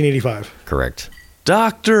 1985. correct.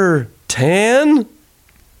 Dr. Tan?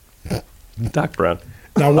 Doc Brown.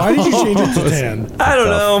 Now, why did you change it to tan? I don't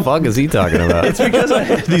The know. fuck is he talking about? It's because I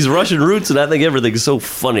have these Russian roots and I think everything's so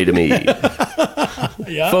funny to me.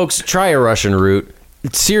 Folks, try a Russian root.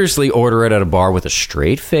 Seriously, order it at a bar with a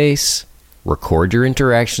straight face. Record your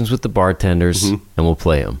interactions with the bartenders, and we'll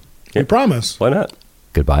play them. We promise. Why not?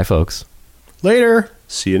 Goodbye, folks. Later.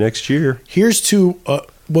 See you next year. Here's to,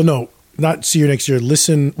 well, no, not see you next year.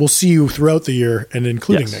 Listen, we'll see you throughout the year and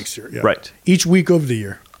including Yes. next year. Yeah. Right. Each week of the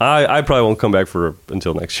year. I probably won't come back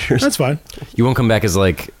until next year. That's fine. You won't come back as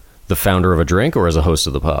like the founder of a drink or as a host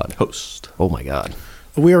of the pod? Host. Oh my God.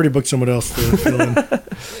 We already booked someone else to fill in.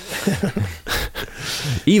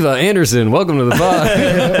 Eva Anderson, welcome to the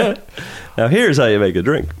pod. Now here's how you make a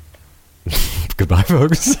drink. Goodbye,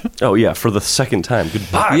 folks. Oh yeah, for the second time.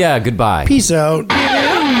 Goodbye. Yeah, goodbye. Peace out.